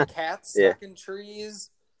 Cats Yeah. stuck in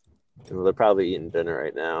trees. Well, they're probably eating dinner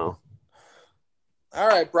right now. All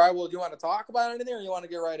right, Bri, well, do you want to talk about anything or you want to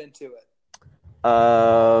get right into it?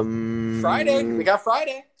 Friday. We got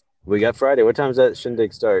Friday. We got Friday. What time does that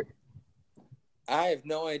shindig start? I have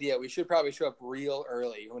no idea. We should probably show up real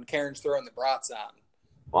early when Karen's throwing the brats on.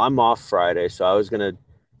 Well, I'm off Friday, so I was going to...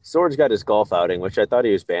 Sword's got his golf outing, which I thought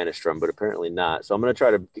he was banished from, but apparently not. So I'm going to try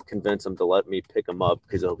to convince him to let me pick him up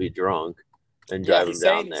because he'll be drunk and drive him he's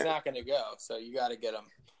down saying there. he's not going to go, so you got to get him.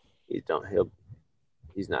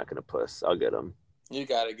 He's not going to puss. I'll get him. You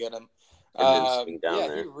got to get him. And then swing down Yeah,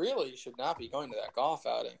 there. he really should not be going to that golf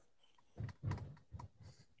outing.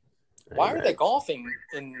 Why are Right. they golfing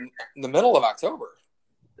in the middle of October?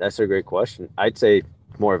 That's a great question. I'd say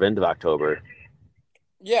more of end of October.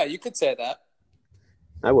 Yeah, you could say that.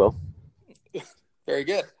 I will. Very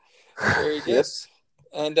good. Very good. Yes.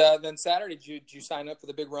 And then Saturday, did you sign up for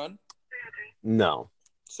the big run? No.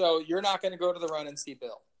 So you're not going to go to the run and see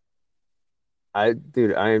Bill. I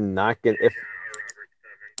am not going to.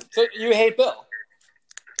 So you hate Bill?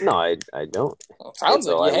 No, I don't. Well, it sounds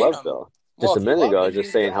Bill, like you I hate love him. Bill. Well, Just a if you minute love ago, I him, was just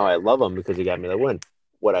you saying go. how I love him because he got me the win.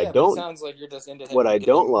 What I Yeah, but it don't sounds like you're just into what I getting-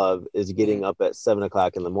 don't love is getting up at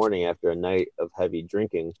 7:00 in the morning after a night of heavy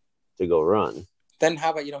drinking to go run. Then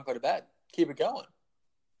how about you don't go to bed? Keep it going.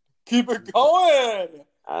 Keep it going.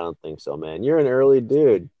 I don't think so, man. You're an early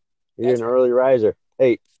dude. You're That's an right. early riser.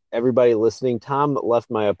 Hey, everybody listening, Tom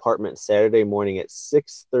left my apartment Saturday morning at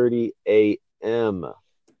 6:30 a.m.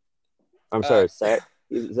 I'm sorry,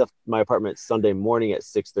 he left my apartment Sunday morning at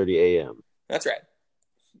 6:30 a.m. That's right.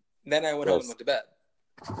 Then I went home and went to bed.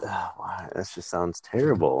 Wow, that just sounds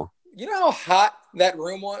terrible. You know how hot that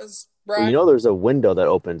room was, Brian? Well, you know there's a window that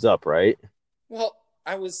opens up, right? Well,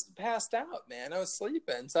 I was passed out, man. I was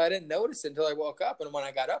sleeping, so I didn't notice it until I woke up. And when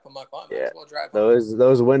I got up, I'm like, well, I might as well drive home.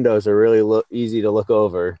 Those windows are really easy to look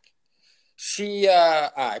over.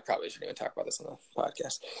 I probably shouldn't even talk about this on the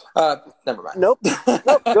podcast. Never mind. Nope.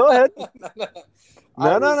 Go ahead.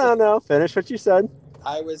 No. No. Finish what you said.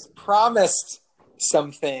 I was promised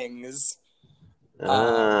some things.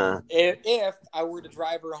 If I were to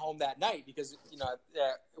drive her home that night, because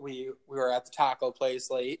we were at the taco place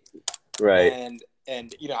late, right?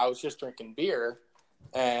 And I was just drinking beer,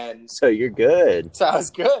 and so you're good. So I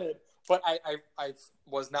was good, but I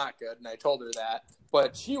was not good, and I told her that.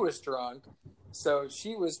 But she was drunk, so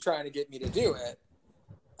she was trying to get me to do it,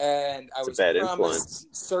 and I was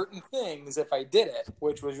promised certain things if I did it,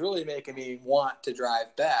 which was really making me want to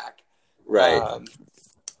drive back. Right.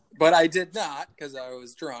 But I did not because I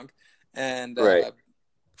was drunk, and right.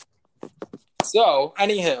 So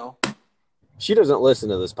anywho, she doesn't listen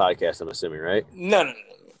to this podcast, I'm assuming, right? No.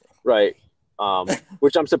 Right.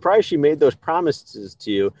 Which I'm surprised she made those promises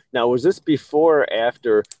to you. Now, was this before or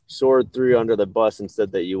after Sword threw you under the bus and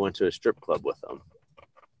said that you went to a strip club with them?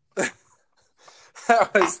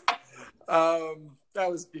 That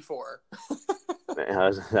was before.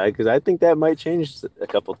 Because I think that might change a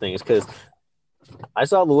couple things. Because I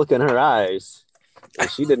saw the look in her eyes, and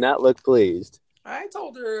she did not look pleased. I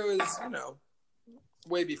told her it was,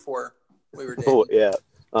 way before we were dating. Oh, yeah.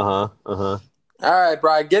 All right,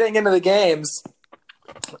 Brian, getting into the games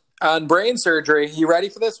on brain surgery. You ready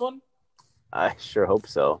for this one? I sure hope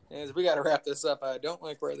so. Yes, we got to wrap this up. I don't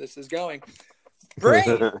like where this is going.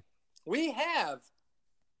 Brain, we have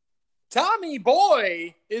Tommy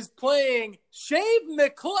Boy is playing Shave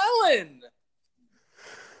McClellan.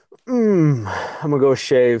 I'm going to go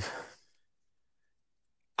Shave.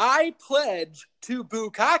 I Pledge to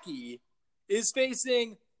Bukkake is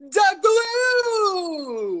facing the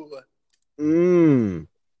Glue. I'm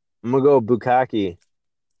going to go Bukkake.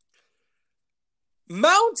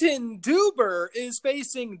 Mountain Duber is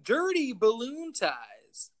facing Dirty Balloon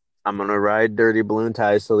Ties. I'm going to ride Dirty Balloon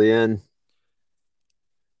Ties till the end.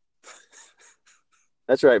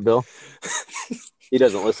 That's right, Bill. He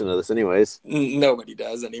doesn't listen to this anyways. Nobody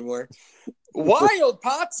does anymore. Wild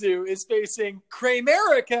Patsu is facing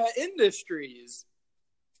Kramerica Industries.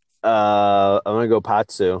 I'm going to go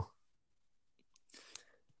Patsu.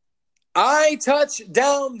 I Touch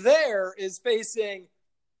Down There is facing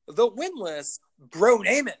the winless Bro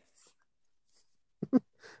Namath.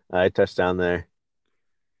 I touched down there.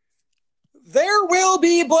 There Will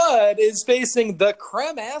Be Blood is facing the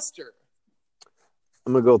Cremaster.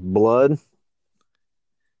 I'm going to go with Blood.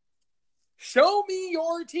 Show Me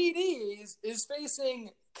Your TDs is facing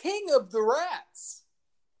King of the Rats.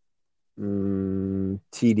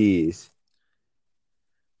 TDs.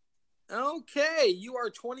 Okay, you are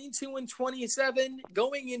 22-27.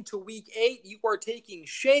 Going into week 8, you are taking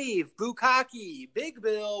Shave, Bukkake, Big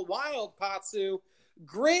Bill, Wild Patsu,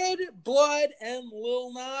 Grid, Blood, and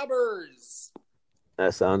Lil Knobbers.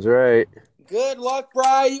 That sounds right. Good luck,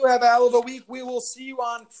 Bri. You have a hell of a week. We will see you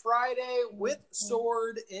on Friday with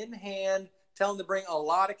Sword in hand. Tell him to bring a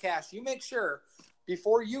lot of cash. You make sure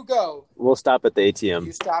before you go. We'll stop at the ATM.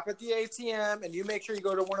 You stop at the ATM, and you make sure you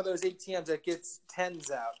go to one of those ATMs that gets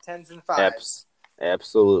 10s out, 10s and 5s.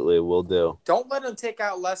 Absolutely, we'll do. Don't let him take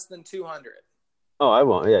out less than 200. Oh, I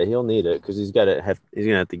won't. Yeah, he'll need it because he's gonna have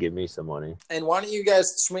to give me some money. And why don't you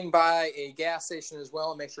guys swing by a gas station as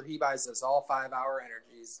well and make sure he buys us all 5-hour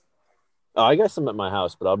energies. Oh, I got some at my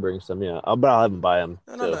house, but I'll bring some. Yeah, I'll have him buy them.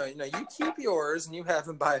 No. You keep yours and you have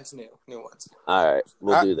him buy us new ones. All right,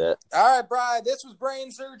 we'll do that. All right, Brian. This was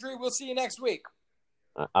Brain Surgery. We'll see you next week.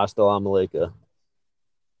 Hasta la Malika.